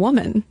or a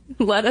woman?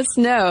 Let us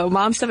know.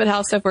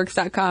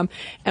 momstuff@howstuffworks.com.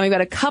 And we've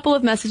got a couple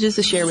of messages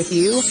to share with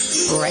you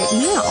right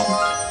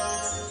now.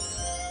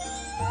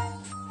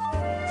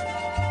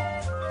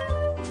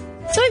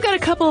 So we've got a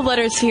couple of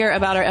letters here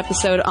about our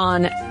episode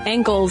on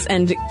ankles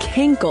and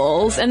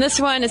cankles, and this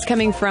one is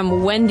coming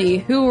from Wendy,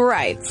 who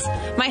writes,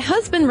 "My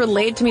husband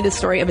relayed to me the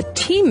story of a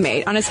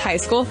teammate on his high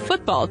school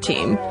football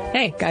team."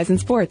 Hey, guys in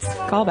sports,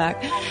 call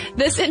back.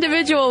 "This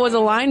individual was a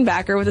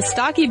linebacker with a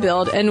stocky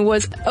build and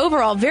was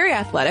overall very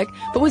athletic,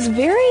 but was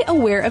very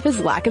aware of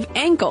his lack of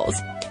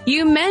ankles.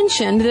 You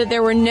mentioned that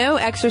there were no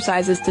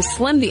exercises to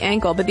slim the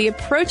ankle, but the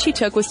approach he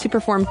took was to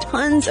perform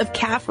tons of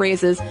calf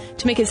raises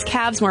to make his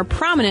calves more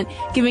prominent,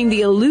 giving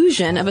the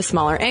illusion of a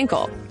smaller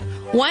ankle.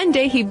 One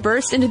day he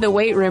burst into the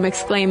weight room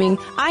exclaiming,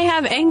 'I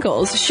have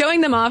ankles,'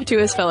 showing them off to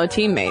his fellow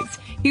teammates.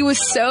 He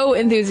was so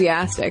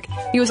enthusiastic.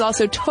 He was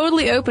also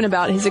totally open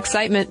about his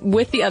excitement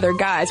with the other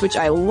guys, which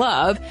I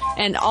love,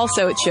 and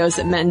also it shows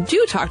that men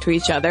do talk to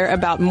each other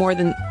about more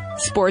than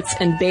sports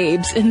and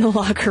babes in the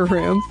locker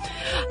room.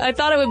 I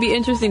thought it would be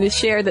interesting to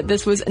share that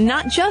this was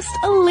not just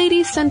a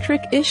lady-centric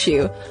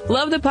issue.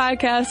 Love the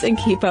podcast and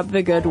keep up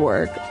the good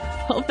work."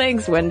 Well,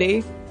 thanks,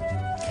 Wendy.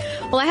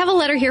 Well, I have a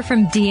letter here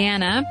from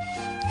Deanna,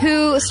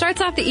 who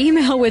starts off the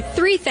email with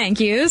 3 thank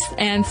yous,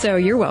 and so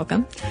you're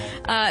welcome.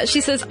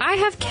 She says, "I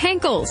have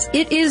cankles.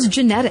 It is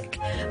genetic.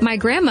 My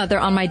grandmother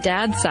on my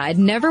dad's side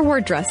never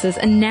wore dresses,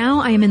 and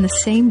now I am in the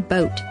same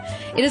boat.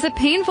 It is a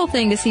painful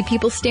thing to see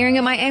people staring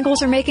at my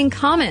ankles or making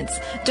comments.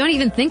 Don't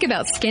even think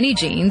about skinny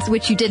jeans,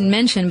 which you didn't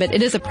mention, but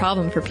it is a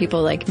problem for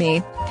people like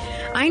me.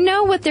 I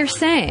know what they're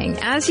saying.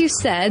 As you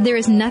said, there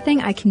is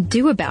nothing I can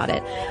do about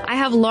it. I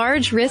have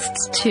large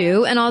wrists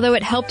too, and although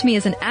it helped me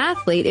as an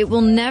athlete, it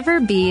will never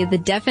be the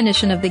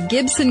definition of the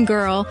Gibson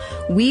girl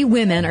we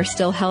women are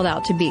still held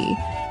out to be.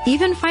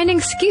 Even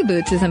finding ski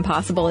boots is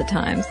impossible at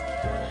times.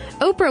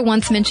 Oprah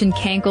once mentioned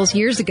cankles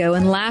years ago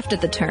and laughed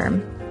at the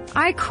term.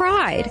 I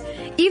cried.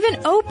 Even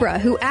Oprah,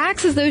 who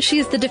acts as though she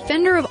is the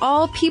defender of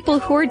all people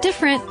who are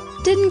different,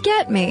 didn't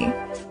get me.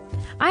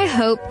 I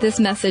hope this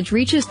message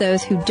reaches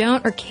those who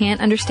don't or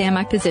can't understand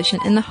my position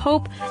in the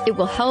hope it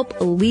will help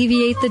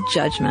alleviate the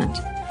judgment.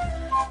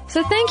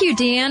 So thank you,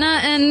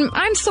 Deanna, and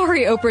I'm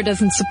sorry Oprah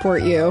doesn't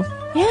support you.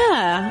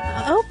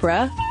 Yeah,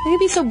 Oprah. They could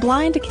be so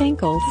blind to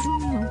cankles.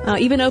 Oh,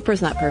 even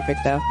Oprah's not perfect,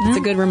 though. No. It's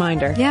a good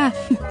reminder. Yeah.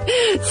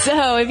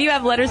 So if you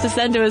have letters to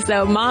send to us,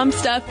 though,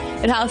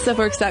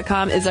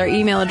 momstuff@howstuffworks.com is our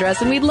email address,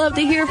 and we'd love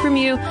to hear from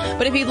you.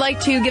 But if you'd like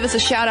to give us a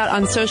shout-out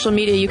on social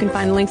media, you can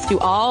find links to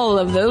all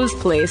of those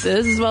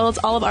places, as well as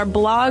all of our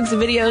blogs,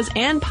 videos,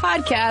 and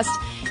podcasts,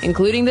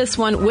 including this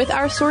one with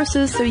our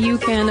sources, so you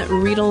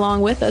can read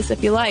along with us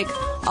if you like.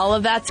 All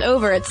of that's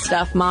over at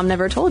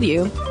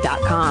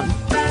StuffMomNeverToldYou.com.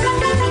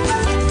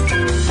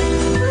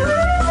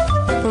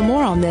 For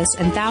more on this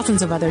and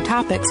thousands of other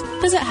topics,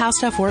 visit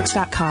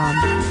HowStuffWorks.com.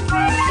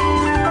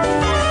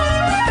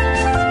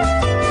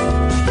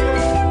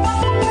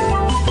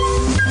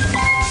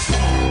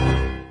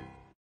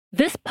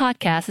 This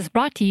podcast is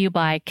brought to you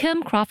by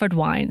Kim Crawford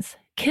Wines.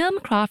 Kim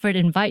Crawford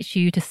invites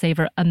you to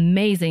savor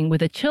amazing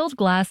with a chilled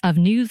glass of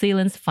New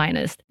Zealand's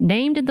finest,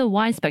 named in the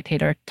Wine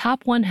Spectator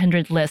Top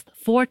 100 list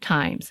 4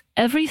 times.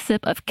 Every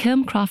sip of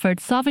Kim Crawford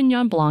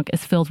Sauvignon Blanc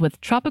is filled with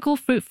tropical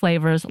fruit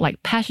flavors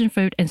like passion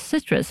fruit and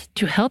citrus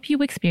to help you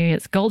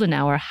experience golden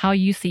hour how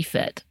you see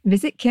fit.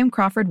 Visit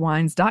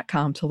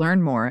KimCrawfordWines.com to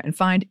learn more and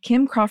find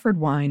Kim Crawford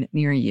wine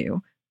near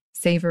you.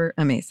 Savor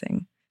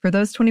amazing. For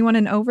those 21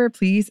 and over,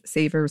 please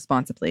savor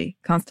responsibly.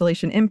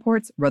 Constellation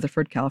Imports,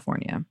 Rutherford,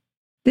 California.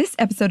 This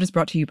episode is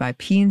brought to you by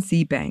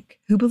PNC Bank,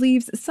 who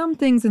believes some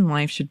things in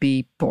life should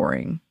be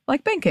boring,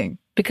 like banking.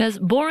 Because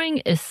boring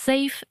is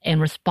safe and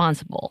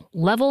responsible,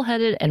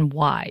 level-headed and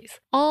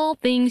wise. All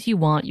things you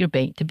want your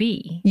bank to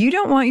be. You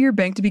don't want your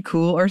bank to be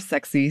cool or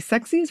sexy.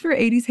 Sexy is for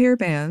 80s hair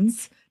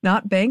bands,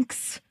 not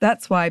banks.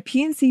 That's why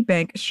PNC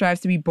Bank strives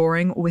to be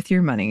boring with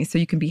your money so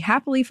you can be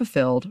happily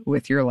fulfilled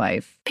with your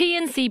life.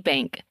 PNC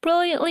Bank,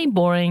 brilliantly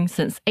boring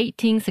since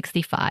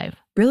 1865.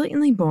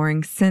 Brilliantly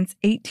Boring Since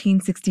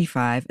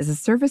 1865 is a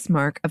service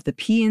mark of the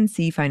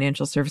PNC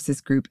Financial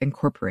Services Group,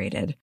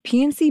 Incorporated.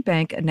 PNC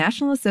Bank, a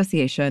National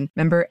Association,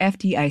 member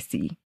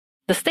FDIC.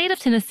 The state of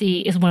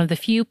Tennessee is one of the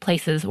few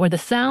places where the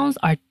sounds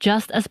are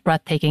just as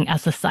breathtaking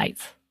as the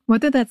sights.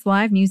 Whether that's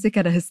live music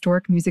at a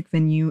historic music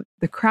venue,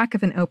 the crack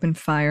of an open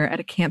fire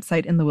at a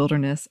campsite in the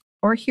wilderness,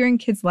 or hearing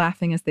kids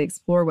laughing as they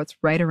explore what's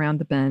right around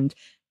the bend,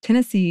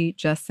 Tennessee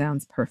just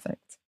sounds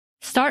perfect.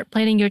 Start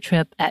planning your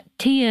trip at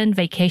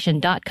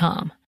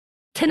tnvacation.com.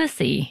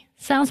 Tennessee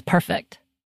sounds perfect.